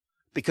real,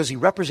 because he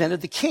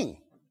represented the king.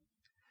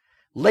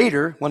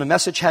 Later, when a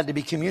message had to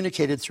be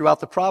communicated throughout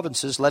the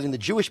provinces, letting the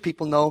Jewish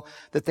people know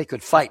that they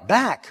could fight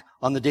back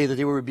on the day that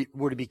they were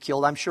to be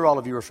killed. I'm sure all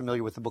of you are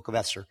familiar with the book of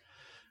Esther.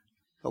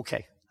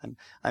 Okay,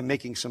 I'm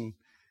making some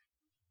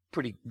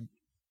pretty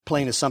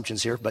plain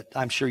assumptions here, but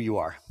I'm sure you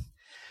are.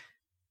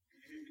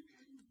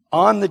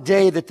 On the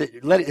day that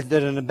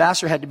an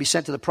ambassador had to be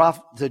sent to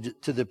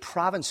the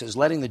provinces,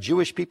 letting the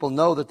Jewish people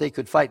know that they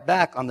could fight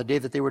back on the day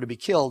that they were to be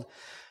killed,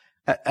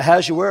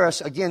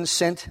 Ahasuerus again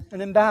sent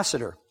an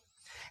ambassador.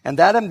 And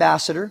that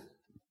ambassador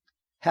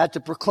had to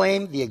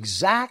proclaim the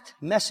exact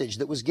message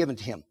that was given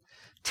to him.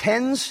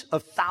 Tens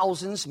of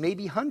thousands,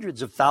 maybe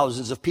hundreds of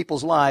thousands of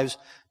people's lives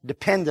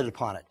depended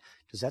upon it.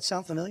 Does that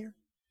sound familiar?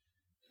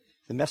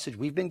 The message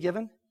we've been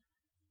given?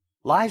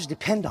 Lives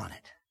depend on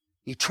it.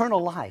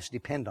 Eternal lives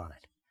depend on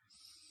it.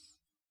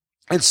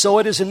 And so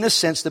it is in this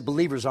sense that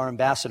believers are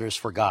ambassadors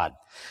for God.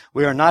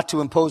 We are not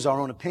to impose our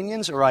own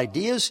opinions or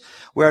ideas.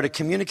 We are to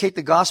communicate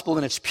the gospel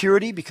in its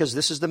purity, because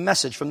this is the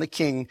message from the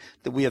King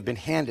that we have been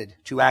handed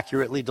to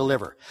accurately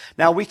deliver.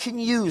 Now, we can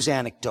use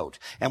anecdote,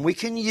 and we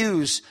can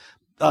use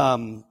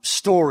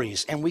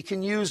stories, and we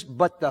can use,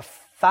 but the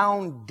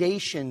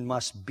foundation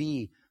must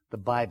be the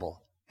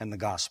Bible and the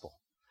gospel.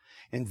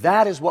 And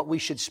that is what we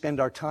should spend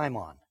our time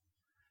on.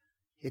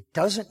 It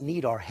doesn't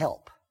need our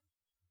help.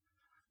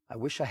 I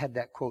wish I had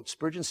that quote.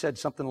 Spurgeon said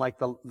something like,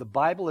 the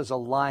Bible is a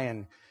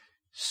lion,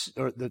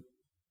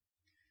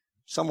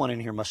 someone in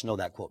here must know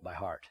that quote by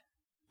heart.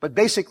 But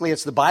basically,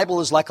 it's the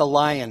Bible is like a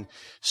lion.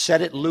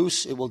 Set it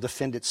loose, it will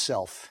defend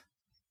itself.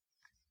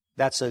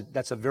 That's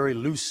a very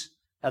loose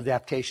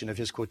adaptation of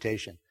his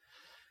quotation.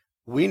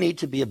 We need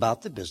to be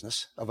about the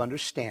business of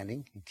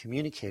understanding and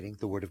communicating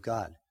the Word of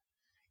God.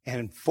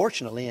 And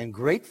fortunately and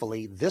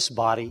gratefully, this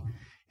body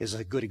is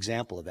a good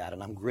example of that,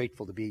 and I'm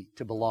grateful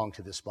to belong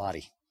to this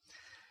body.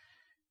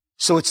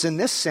 So it's in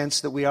this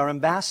sense that we are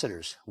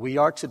ambassadors. We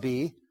are to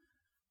be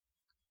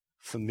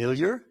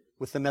familiar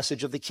with the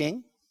message of the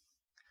King.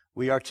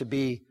 We are to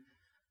be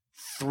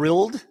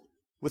thrilled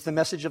with the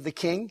message of the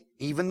King,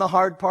 even the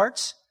hard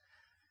parts.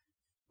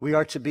 We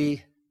are to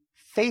be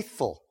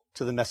faithful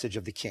to the message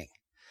of the King.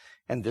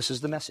 And this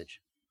is the message,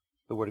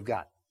 the Word of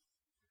God.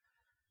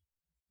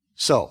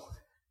 So,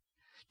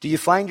 do you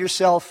find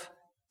yourself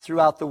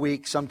throughout the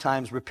week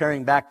sometimes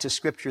repairing back to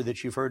Scripture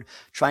that you've heard,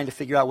 trying to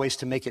figure out ways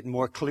to make it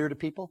more clear to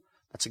people?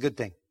 That's a good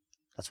thing.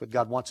 That's what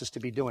God wants us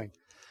to be doing.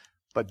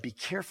 But be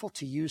careful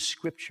to use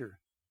Scripture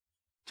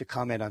to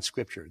comment on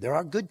Scripture. There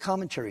are good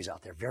commentaries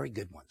out there, very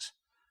good ones.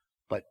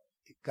 But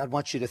God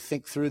wants you to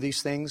think through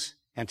these things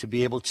and to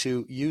be able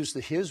to use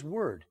His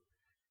Word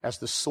as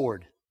the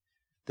sword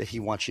that He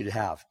wants you to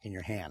have in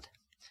your hand.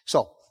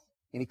 So,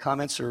 any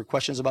comments or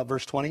questions about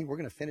verse 20? We're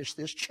going to finish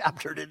this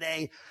chapter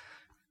today.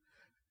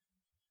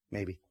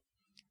 Maybe.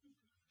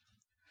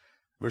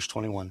 Verse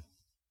 21.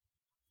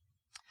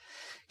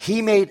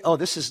 He made,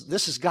 this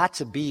has got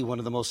to be one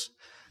of the most,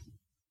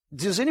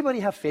 does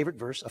anybody have a favorite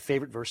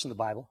verse in the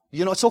Bible?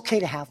 You know, it's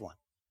okay to have one.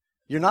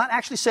 You're not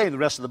actually saying the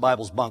rest of the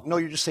Bible's bunk. No,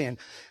 you're just saying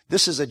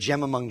this is a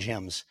gem among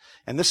gems.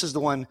 And this is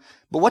the one.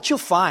 But what you'll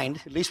find,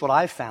 at least what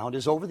I've found,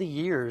 is over the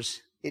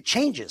years, it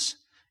changes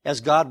as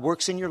God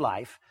works in your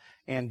life.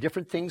 And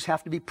different things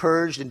have to be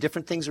purged, and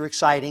different things are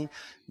exciting.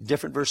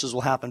 Different verses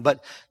will happen.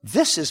 But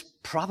this is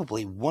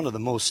probably one of the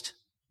most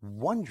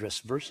wondrous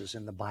verses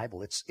in the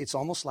Bible. It's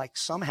almost like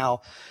somehow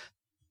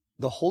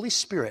the Holy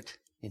Spirit,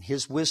 in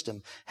His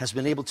wisdom, has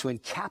been able to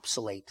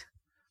encapsulate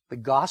the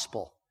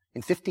gospel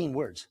in 15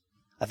 words.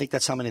 I think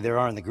that's how many there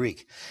are in the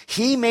Greek.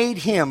 He made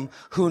Him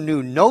who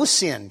knew no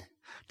sin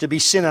to be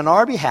sin on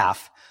our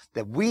behalf,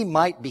 that we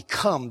might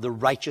become the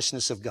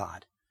righteousness of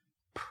God.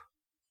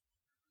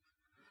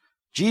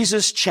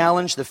 Jesus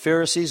challenged the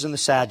Pharisees and the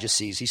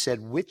Sadducees. He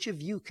said, "Which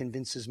of you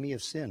convinces me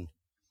of sin?"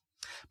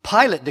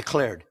 Pilate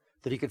declared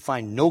that he could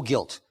find no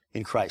guilt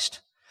in Christ.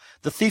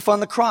 The thief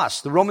on the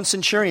cross, the Roman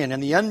centurion,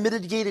 and the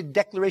unmitigated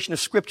declaration of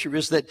Scripture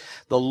is that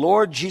the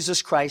Lord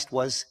Jesus Christ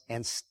was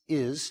and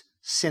is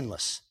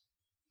sinless.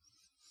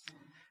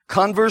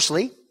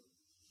 Conversely,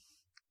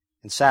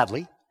 and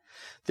sadly,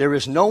 there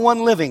is no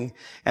one living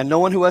and no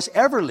one who has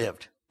ever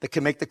lived that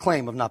can make the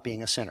claim of not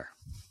being a sinner.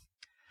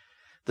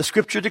 The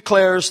Scripture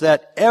declares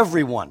that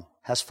everyone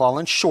has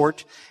fallen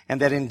short,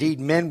 and that indeed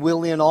men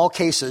will in all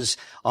cases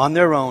on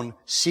their own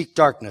seek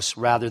darkness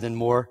rather than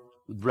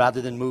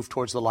move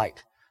towards the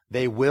light.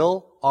 They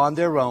will on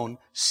their own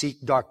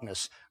seek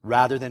darkness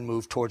rather than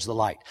move towards the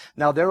light.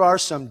 Now there are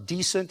some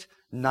decent,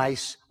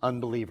 nice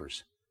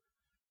unbelievers.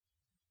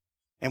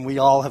 And we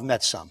all have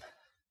met some.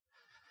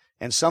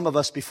 And some of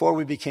us, before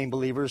we became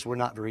believers, were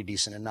not very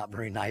decent and not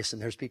very nice.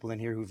 And there's people in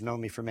here who've known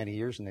me for many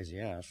years, and they say,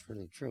 yeah, that's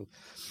really true.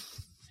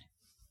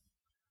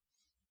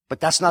 But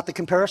that's not the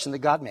comparison that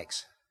God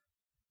makes.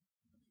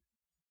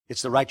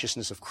 It's the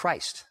righteousness of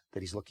Christ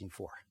that He's looking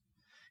for.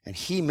 And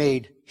He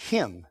made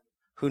Him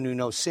who knew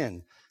no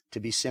sin to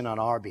be sin on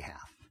our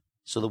behalf,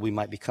 so that we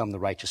might become the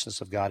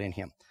righteousness of God in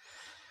Him.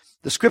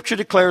 The Scripture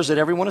declares that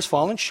everyone has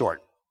fallen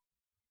short,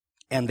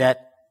 and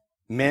that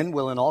men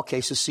will in all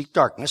cases seek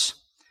darkness.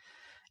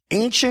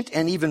 Ancient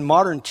and even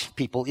modern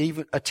people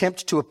even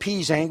attempt to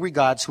appease angry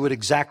gods who would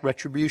exact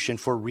retribution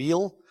for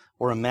real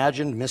or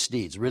imagined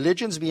misdeeds.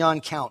 Religions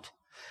beyond count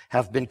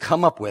have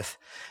come up with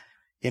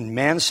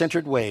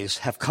man-centered ways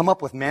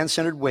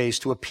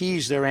to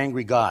appease their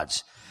angry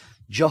gods.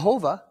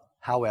 Jehovah,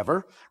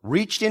 however,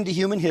 reached into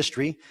human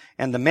history,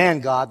 and the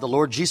man-God, the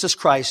Lord Jesus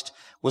Christ,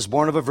 was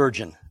born of a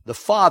virgin. The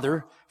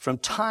Father, from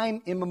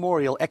time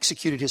immemorial,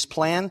 executed His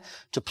plan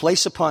to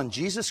place upon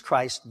Jesus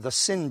Christ, the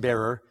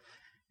sin-bearer,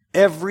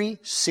 every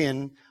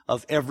sin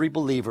of every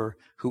believer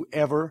who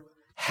ever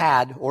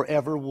had or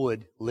ever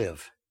would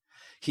live.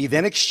 He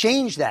then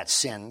exchanged that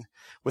sin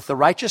with the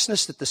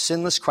righteousness that the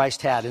sinless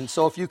Christ had. And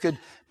so if you could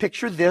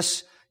picture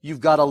this,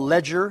 you've got a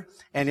ledger,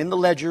 and in the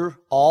ledger,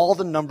 all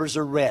the numbers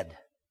are red.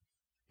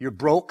 You're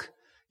broke.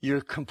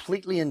 You're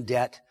completely in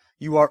debt.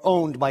 You are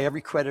owned by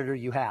every creditor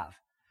you have.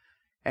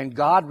 And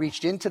God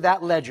reached into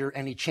that ledger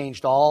and He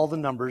changed all the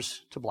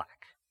numbers to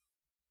black.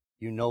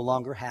 You no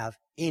longer have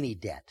any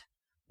debt.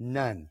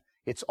 None.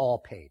 It's all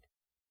paid.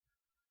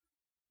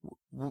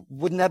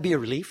 Wouldn't that be a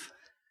relief?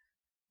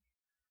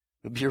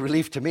 It would be a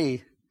relief to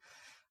me.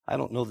 I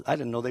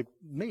didn't know they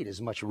made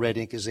as much red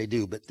ink as they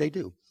do, but they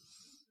do.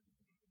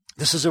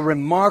 This is a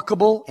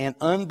remarkable and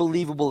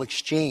unbelievable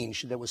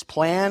exchange that was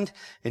planned,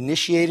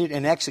 initiated,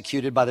 and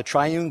executed by the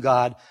triune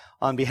God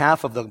on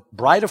behalf of the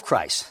bride of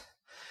Christ.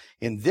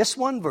 In this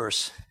one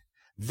verse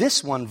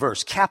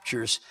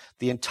captures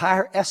the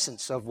entire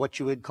essence of what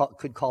you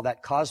could call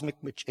that cosmic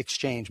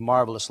exchange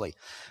marvelously.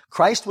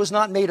 Christ was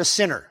not made a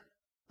sinner.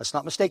 Let's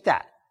not mistake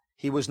that.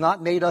 He was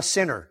not made a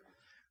sinner.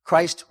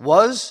 Christ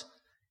was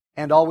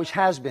and always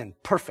has been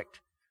perfect,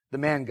 the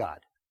man-God,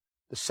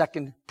 the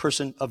second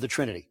person of the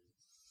Trinity.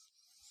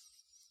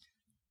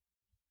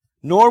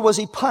 Nor was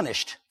He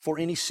punished for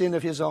any sin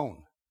of His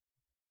own.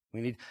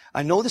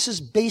 I know this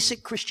is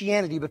basic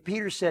Christianity, but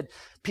Peter said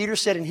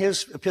in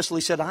his epistle,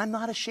 he said, I'm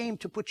not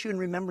ashamed to put you in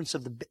remembrance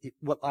of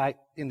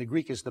in the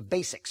Greek is the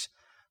basics,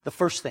 the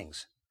first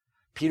things.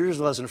 Peter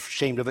wasn't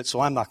ashamed of it, so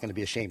I'm not going to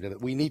be ashamed of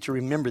it. We need to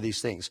remember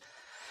these things.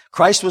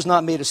 Christ was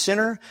not made a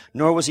sinner,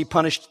 nor was he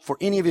punished for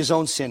any of his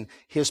own sin.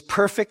 His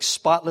perfect,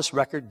 spotless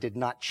record did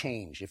not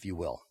change, if you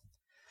will.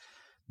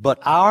 But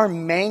our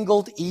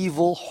mangled,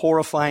 evil,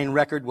 horrifying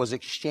record was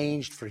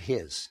exchanged for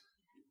his.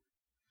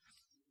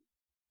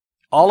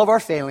 All of our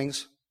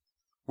failings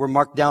were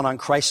marked down on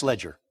Christ's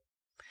ledger,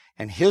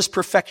 and his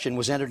perfection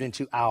was entered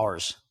into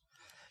ours.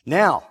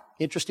 Now,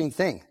 interesting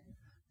thing,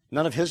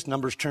 none of his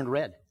numbers turned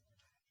red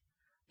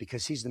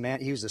because he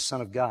was the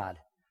Son of God,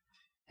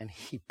 and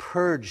he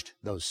purged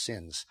those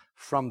sins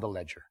from the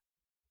ledger,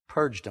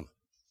 purged them.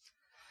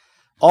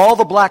 All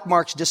the black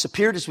marks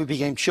disappeared as we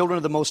became children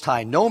of the Most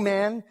High. No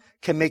man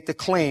can make the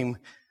claim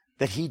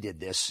that he did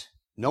this.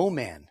 No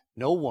man,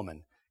 no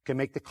woman can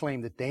make the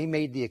claim that they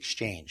made the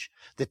exchange,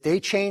 that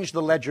they changed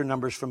the ledger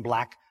numbers from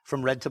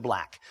red to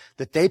black,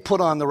 that they put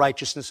on the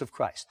righteousness of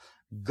Christ.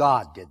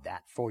 God did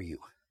that for you.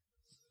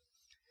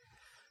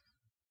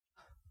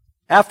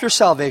 After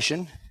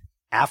salvation,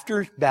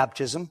 after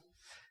baptism,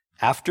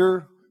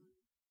 after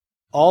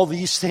all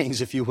these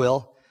things, if you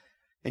will,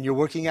 and you're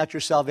working out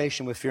your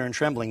salvation with fear and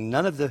trembling,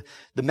 none of the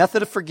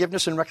method of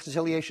forgiveness and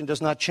reconciliation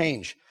does not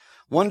change.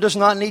 One does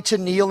not need to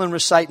kneel and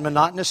recite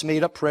monotonous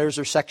made-up prayers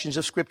or sections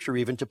of Scripture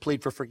even to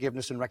plead for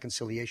forgiveness and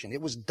reconciliation.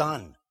 It was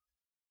done.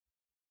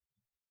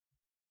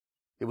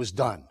 It was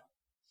done.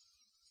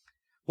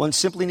 One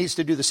simply needs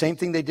to do the same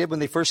thing they did when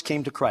they first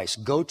came to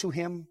Christ. Go to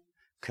him,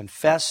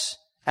 confess,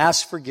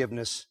 ask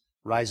forgiveness,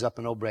 rise up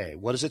and obey.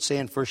 What does it say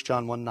in 1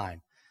 John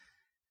 1:9?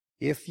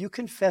 If you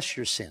confess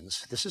your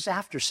sins, this is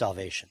after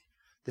salvation.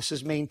 This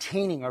is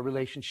maintaining our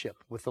relationship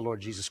with the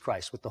Lord Jesus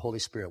Christ, with the Holy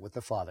Spirit, with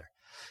the Father.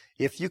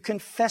 If you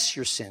confess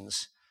your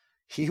sins,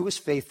 he who is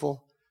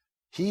faithful,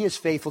 he is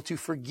faithful to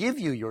forgive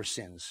you your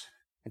sins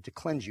and to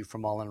cleanse you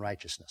from all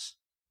unrighteousness.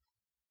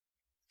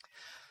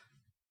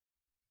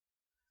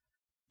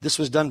 This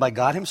was done by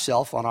God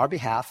himself on our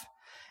behalf,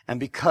 and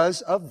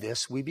because of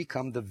this, we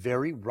become the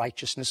very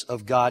righteousness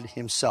of God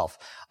himself.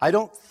 I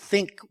don't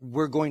think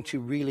we're going to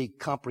really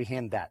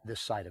comprehend that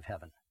this side of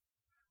heaven.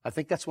 I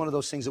think that's one of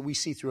those things that we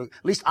see through,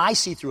 at least I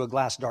see through a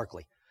glass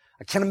darkly.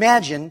 I can't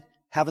imagine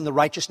having the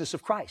righteousness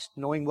of Christ,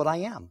 knowing what I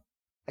am.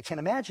 I can't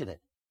imagine it.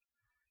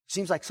 It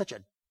seems like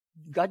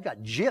God got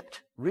gypped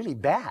really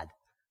bad.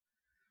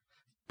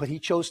 But he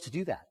chose to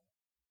do that.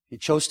 He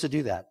chose to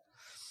do that.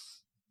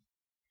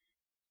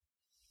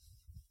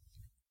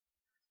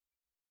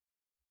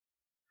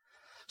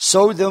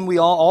 So then we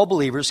all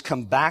believers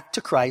come back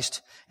to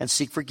Christ and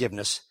seek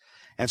forgiveness.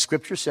 And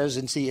Scripture says,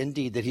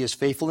 indeed, that he is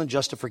faithful and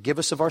just to forgive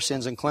us of our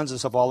sins and cleanse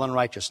us of all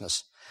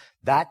unrighteousness.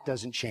 That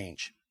doesn't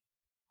change.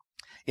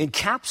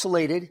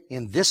 Encapsulated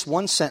in this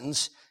one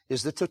sentence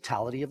is the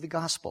totality of the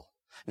gospel.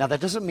 Now,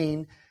 that doesn't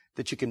mean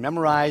that you can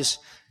memorize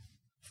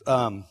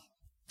 2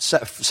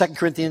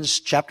 Corinthians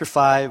chapter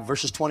 5,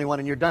 verses 21,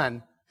 and you're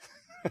done.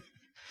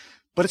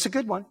 But it's a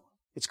good one.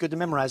 It's good to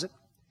memorize it.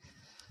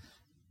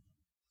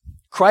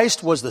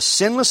 Christ was the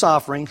sinless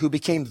offering who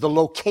became the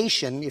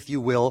location, if you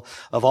will,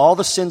 of all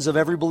the sins of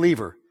every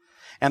believer.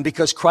 And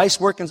because Christ's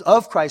work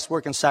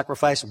and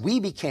sacrifice, we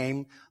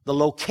became the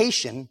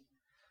location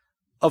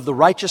of the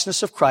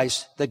righteousness of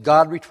Christ that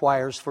God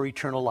requires for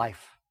eternal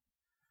life.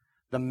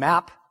 The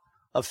map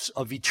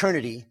of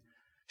eternity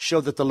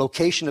showed that the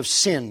location of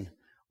sin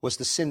was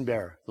the sin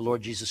bearer, the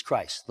Lord Jesus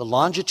Christ. The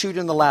longitude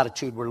and the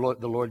latitude were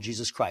the Lord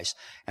Jesus Christ.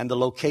 And the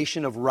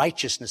location of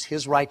righteousness,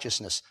 his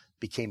righteousness,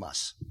 became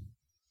us.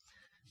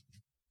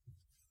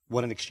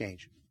 What an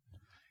exchange.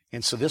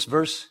 And so this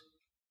verse,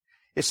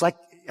 it's like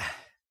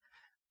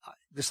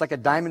a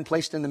diamond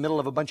placed in the middle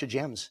of a bunch of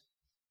gems.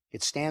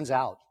 It stands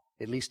out,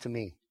 at least to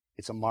me.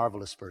 It's a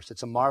marvelous verse.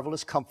 It's a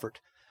marvelous comfort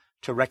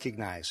to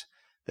recognize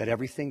that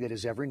everything that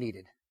is ever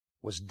needed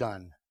was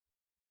done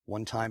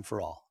one time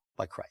for all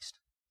by Christ.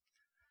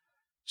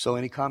 So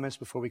any comments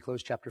before we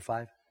close chapter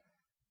 5?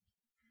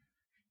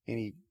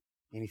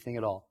 Anything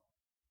at all?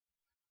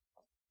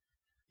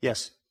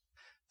 Yes.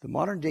 The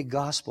modern day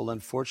gospel,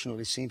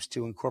 unfortunately, seems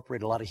to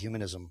incorporate a lot of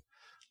humanism,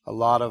 a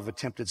lot of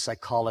attempted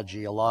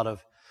psychology,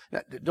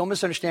 don't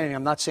misunderstand me,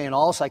 I'm not saying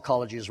all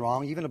psychology is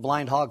wrong. Even a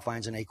blind hog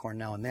finds an acorn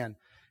now and then.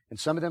 And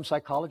some of them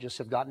psychologists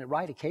have gotten it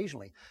right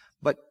occasionally.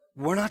 But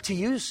we're not to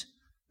use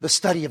the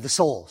study of the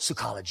soul,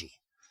 psychology.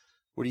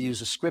 We're to use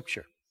the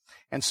Scripture.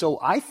 And so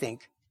I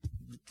think,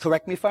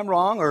 correct me if I'm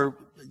wrong, or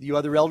you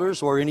other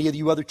elders, or any of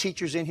you other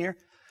teachers in here,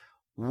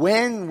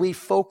 when we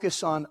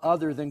focus on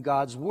other than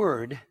God's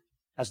Word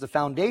as the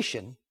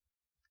foundation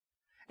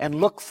and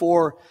look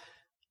for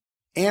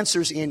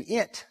answers in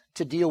it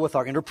to deal with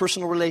our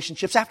interpersonal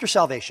relationships after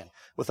salvation,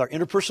 with our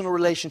interpersonal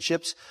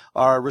relationships,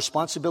 our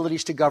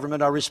responsibilities to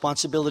government, our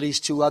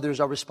responsibilities to others,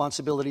 our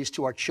responsibilities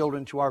to our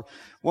children,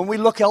 when we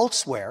look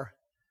elsewhere,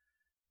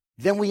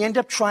 then we end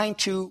up trying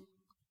to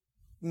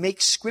make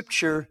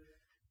Scripture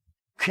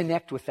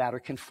connect with that or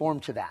conform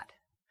to that.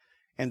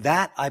 And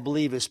that, I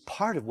believe, is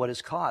part of what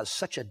has caused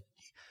such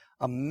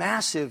a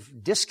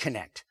massive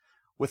disconnect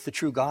with the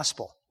true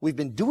gospel. We've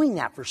been doing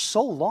that for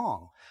so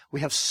long. We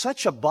have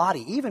such a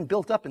body, even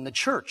built up in the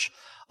church,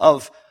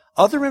 of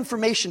other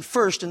information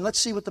first, and let's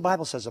see what the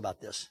Bible says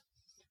about this.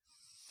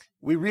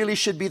 We really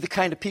should be the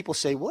kind of people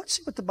say, well, let's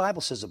see what the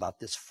Bible says about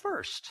this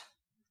first.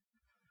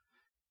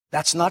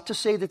 That's not to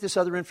say that this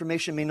other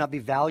information may not be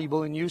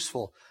valuable and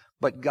useful,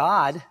 but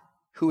God,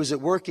 who is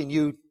at work in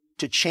you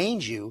to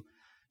change you,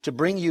 to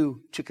bring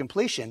you to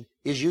completion,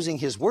 is using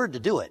His Word to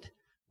do it.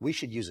 We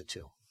should use it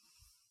too.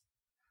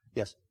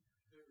 Yes?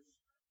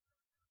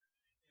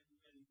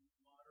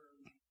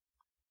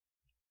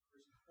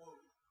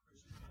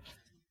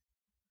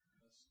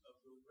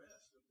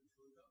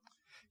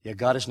 Yeah,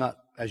 God is not,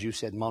 as you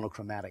said,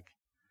 monochromatic.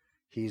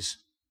 He's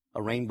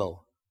a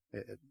rainbow.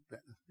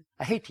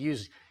 I hate to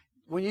use,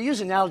 when you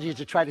use analogies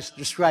to try to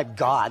describe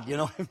God, you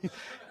know,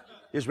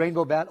 is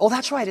rainbow bad? Oh,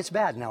 that's right, it's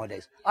bad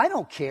nowadays. I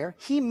don't care.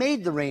 He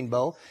made the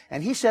rainbow,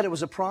 and He said it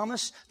was a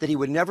promise that He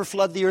would never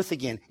flood the earth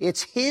again.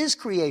 It's His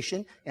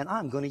creation, and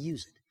I'm going to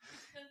use it.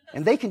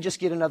 And they can just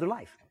get another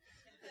life.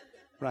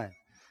 Right.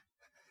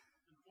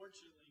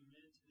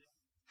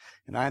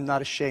 And I am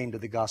not ashamed of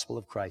the gospel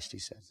of Christ, He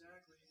said.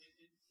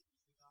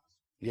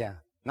 Yeah,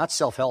 not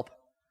self-help.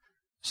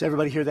 Does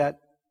everybody hear that?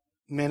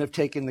 Men have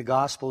taken the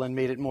gospel and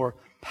made it more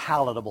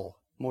palatable,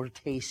 more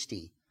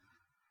tasty.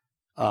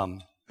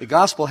 The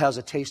gospel has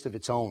a taste of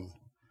its own,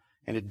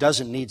 and it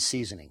doesn't need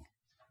seasoning.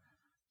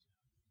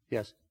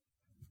 Yes?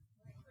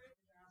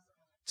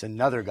 It's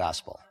another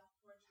gospel.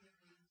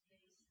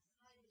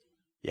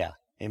 Yeah,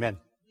 amen.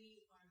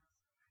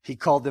 He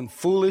called them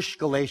foolish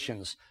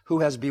Galatians. Who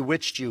has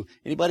bewitched you?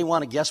 Anybody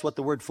want to guess what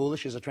the word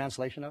foolish is a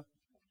translation of?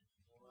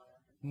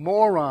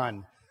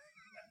 Moron.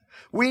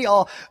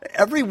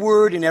 Every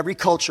word in every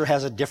culture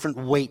has a different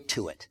weight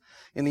to it.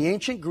 In the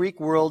ancient Greek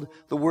world,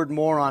 the word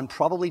moron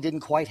probably didn't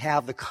quite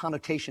have the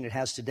connotation it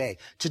has today.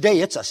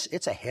 Today,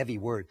 it's a heavy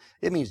word.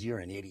 It means you're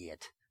an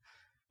idiot.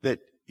 That,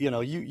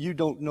 you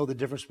don't know the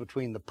difference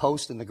between the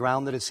post and the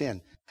ground that it's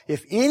in.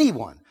 If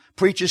anyone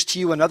preaches to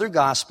you another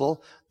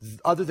gospel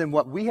other than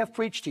what we have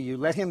preached to you,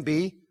 let him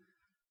be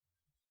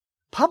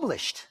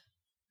published.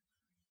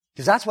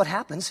 Because that's what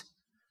happens.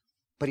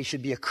 But he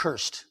should be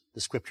accursed,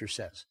 the Scripture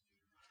says.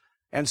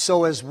 And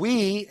so as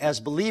we, as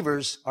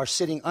believers, are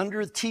sitting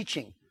under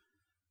teaching,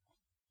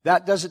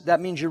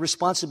 that means your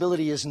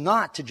responsibility is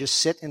not to just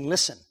sit and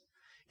listen.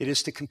 It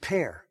is to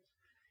compare.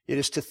 It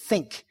is to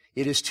think.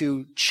 It is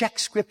to check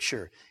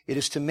Scripture. It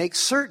is to make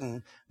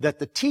certain that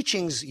the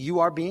teachings you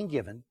are being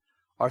given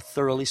are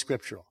thoroughly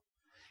scriptural.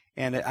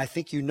 And I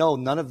think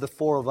none of the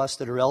four of us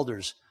that are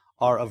elders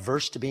are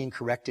averse to being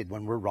corrected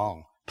when we're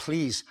wrong.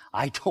 Please,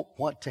 I don't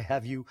want to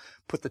have you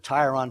put the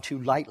tire on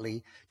too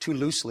lightly, too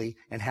loosely,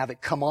 and have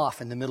it come off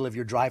in the middle of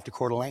your drive to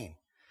Coeur d'Alene,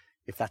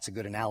 if that's a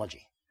good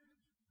analogy.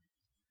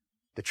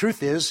 The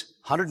truth is,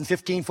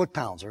 115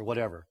 foot-pounds or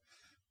whatever.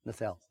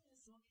 Nathal.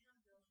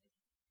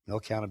 No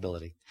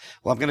accountability.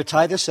 Well, I'm going to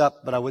tie this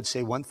up, but I would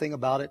say one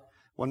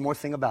more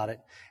thing about it,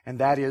 and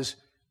that is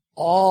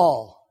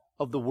all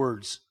of the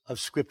words of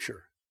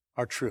Scripture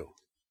are true.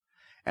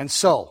 And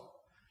so,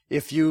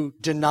 if you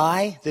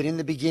deny that in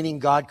the beginning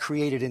God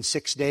created in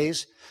 6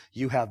 days,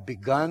 you have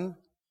begun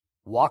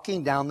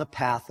walking down the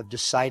path of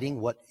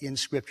deciding what in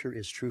Scripture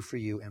is true for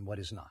you and what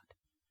is not.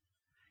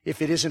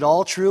 If it isn't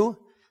all true,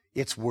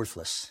 it's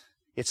worthless.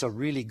 It's a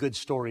really good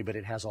story, but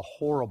it has a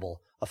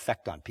horrible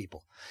effect on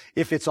people.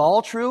 If it's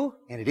all true,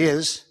 and it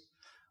is,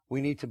 we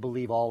need to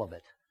believe all of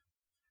it.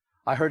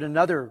 I heard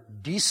another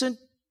decent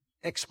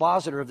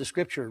expositor of the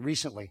Scripture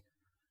recently.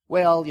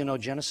 Well,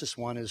 Genesis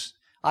 1 is,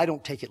 I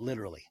don't take it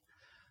literally.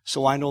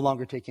 So I no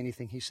longer take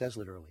anything he says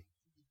literally.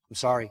 I'm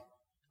sorry.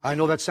 I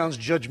know that sounds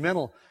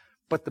judgmental,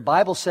 but the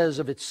Bible says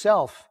of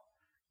itself,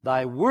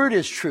 Thy word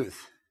is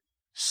truth.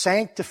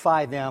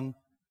 Sanctify them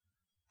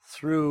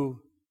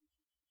through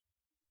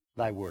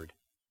Thy word.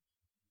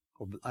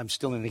 I'm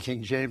still in the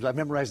King James. I've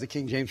memorized the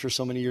King James for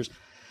so many years.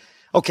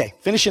 Okay,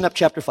 finishing up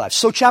chapter 5.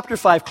 So chapter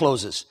 5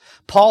 closes.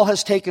 Paul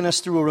has taken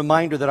us through a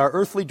reminder that our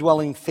earthly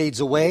dwelling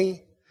fades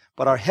away,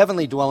 but our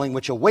heavenly dwelling,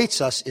 which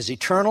awaits us, is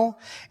eternal,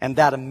 and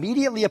that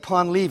immediately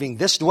upon leaving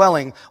this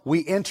dwelling,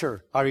 we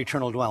enter our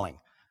eternal dwelling.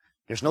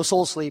 There's no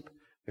soul sleep.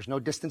 There's no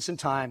distance in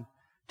time.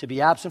 To be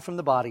absent from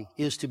the body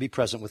is to be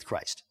present with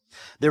Christ.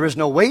 There is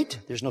no wait.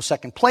 There's no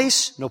second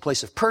place, no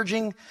place of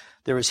purging.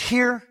 There is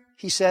here,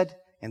 he said,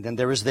 and then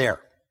there is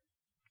there.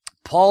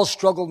 Paul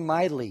struggled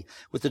mightily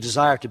with the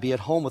desire to be at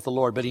home with the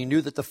Lord, but he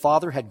knew that the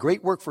Father had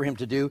great work for him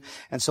to do,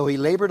 and so he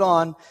labored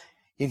on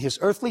in his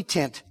earthly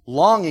tent,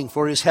 longing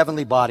for his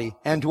heavenly body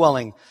and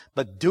dwelling,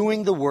 but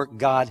doing the work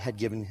God had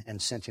given and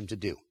sent him to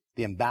do,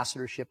 the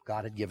ambassadorship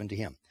God had given to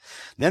him.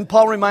 Then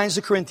Paul reminds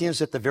the Corinthians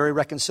that the very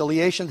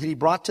reconciliation that he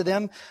brought to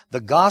them,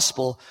 the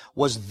gospel,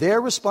 was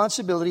their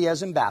responsibility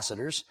as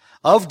ambassadors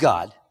of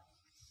God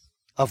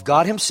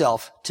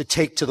himself to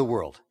take to the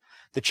world.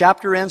 The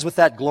chapter ends with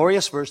that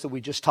glorious verse that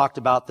we just talked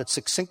about that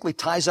succinctly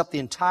ties up the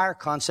entire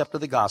concept of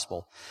the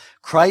gospel.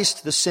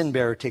 Christ, the sin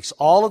bearer, takes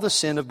all of the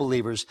sin of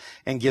believers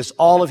and gives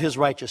all of his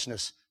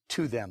righteousness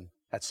to them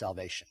at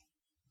salvation.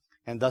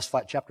 And thus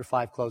chapter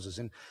 5 closes.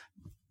 And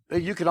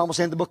you could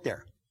almost end the book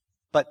there.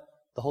 But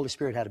the Holy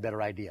Spirit had a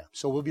better idea.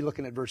 So we'll be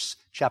looking at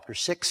chapter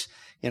 6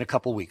 in a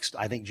couple weeks.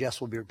 I think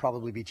Jess will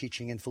probably be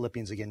teaching in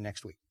Philippians again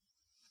next week.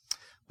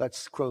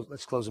 Let's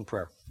close in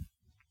prayer.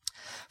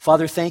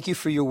 Father, thank you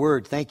for your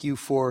word. Thank you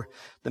for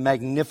the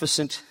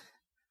magnificent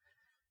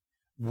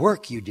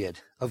work you did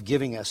of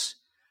giving us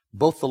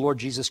both the Lord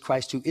Jesus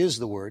Christ, who is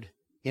the Word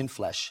in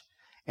flesh,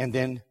 and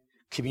then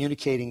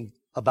communicating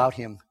about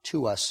him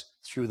to us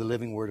through the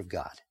living Word of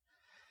God.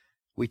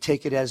 We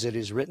take it as it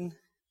is written.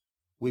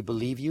 We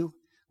believe you.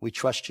 We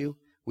trust you.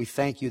 We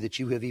thank you that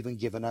you have even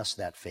given us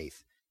that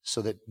faith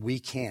so that we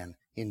can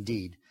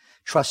indeed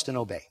trust and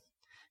obey.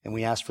 And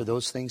we ask for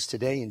those things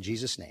today in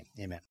Jesus' name.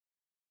 Amen.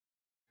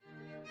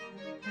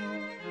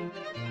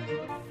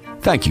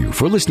 Thank you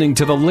for listening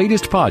to the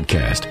latest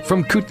podcast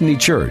from Kootenai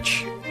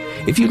Church.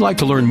 If you'd like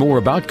to learn more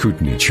about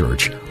Kootenai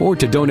Church or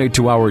to donate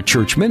to our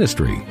church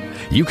ministry,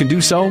 you can do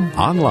so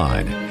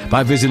online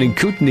by visiting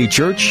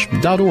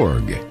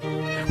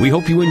kootenaichurch.org. We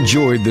hope you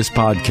enjoyed this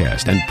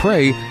podcast and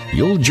pray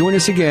you'll join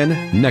us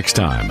again next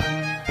time.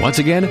 Once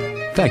again,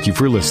 thank you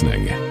for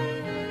listening.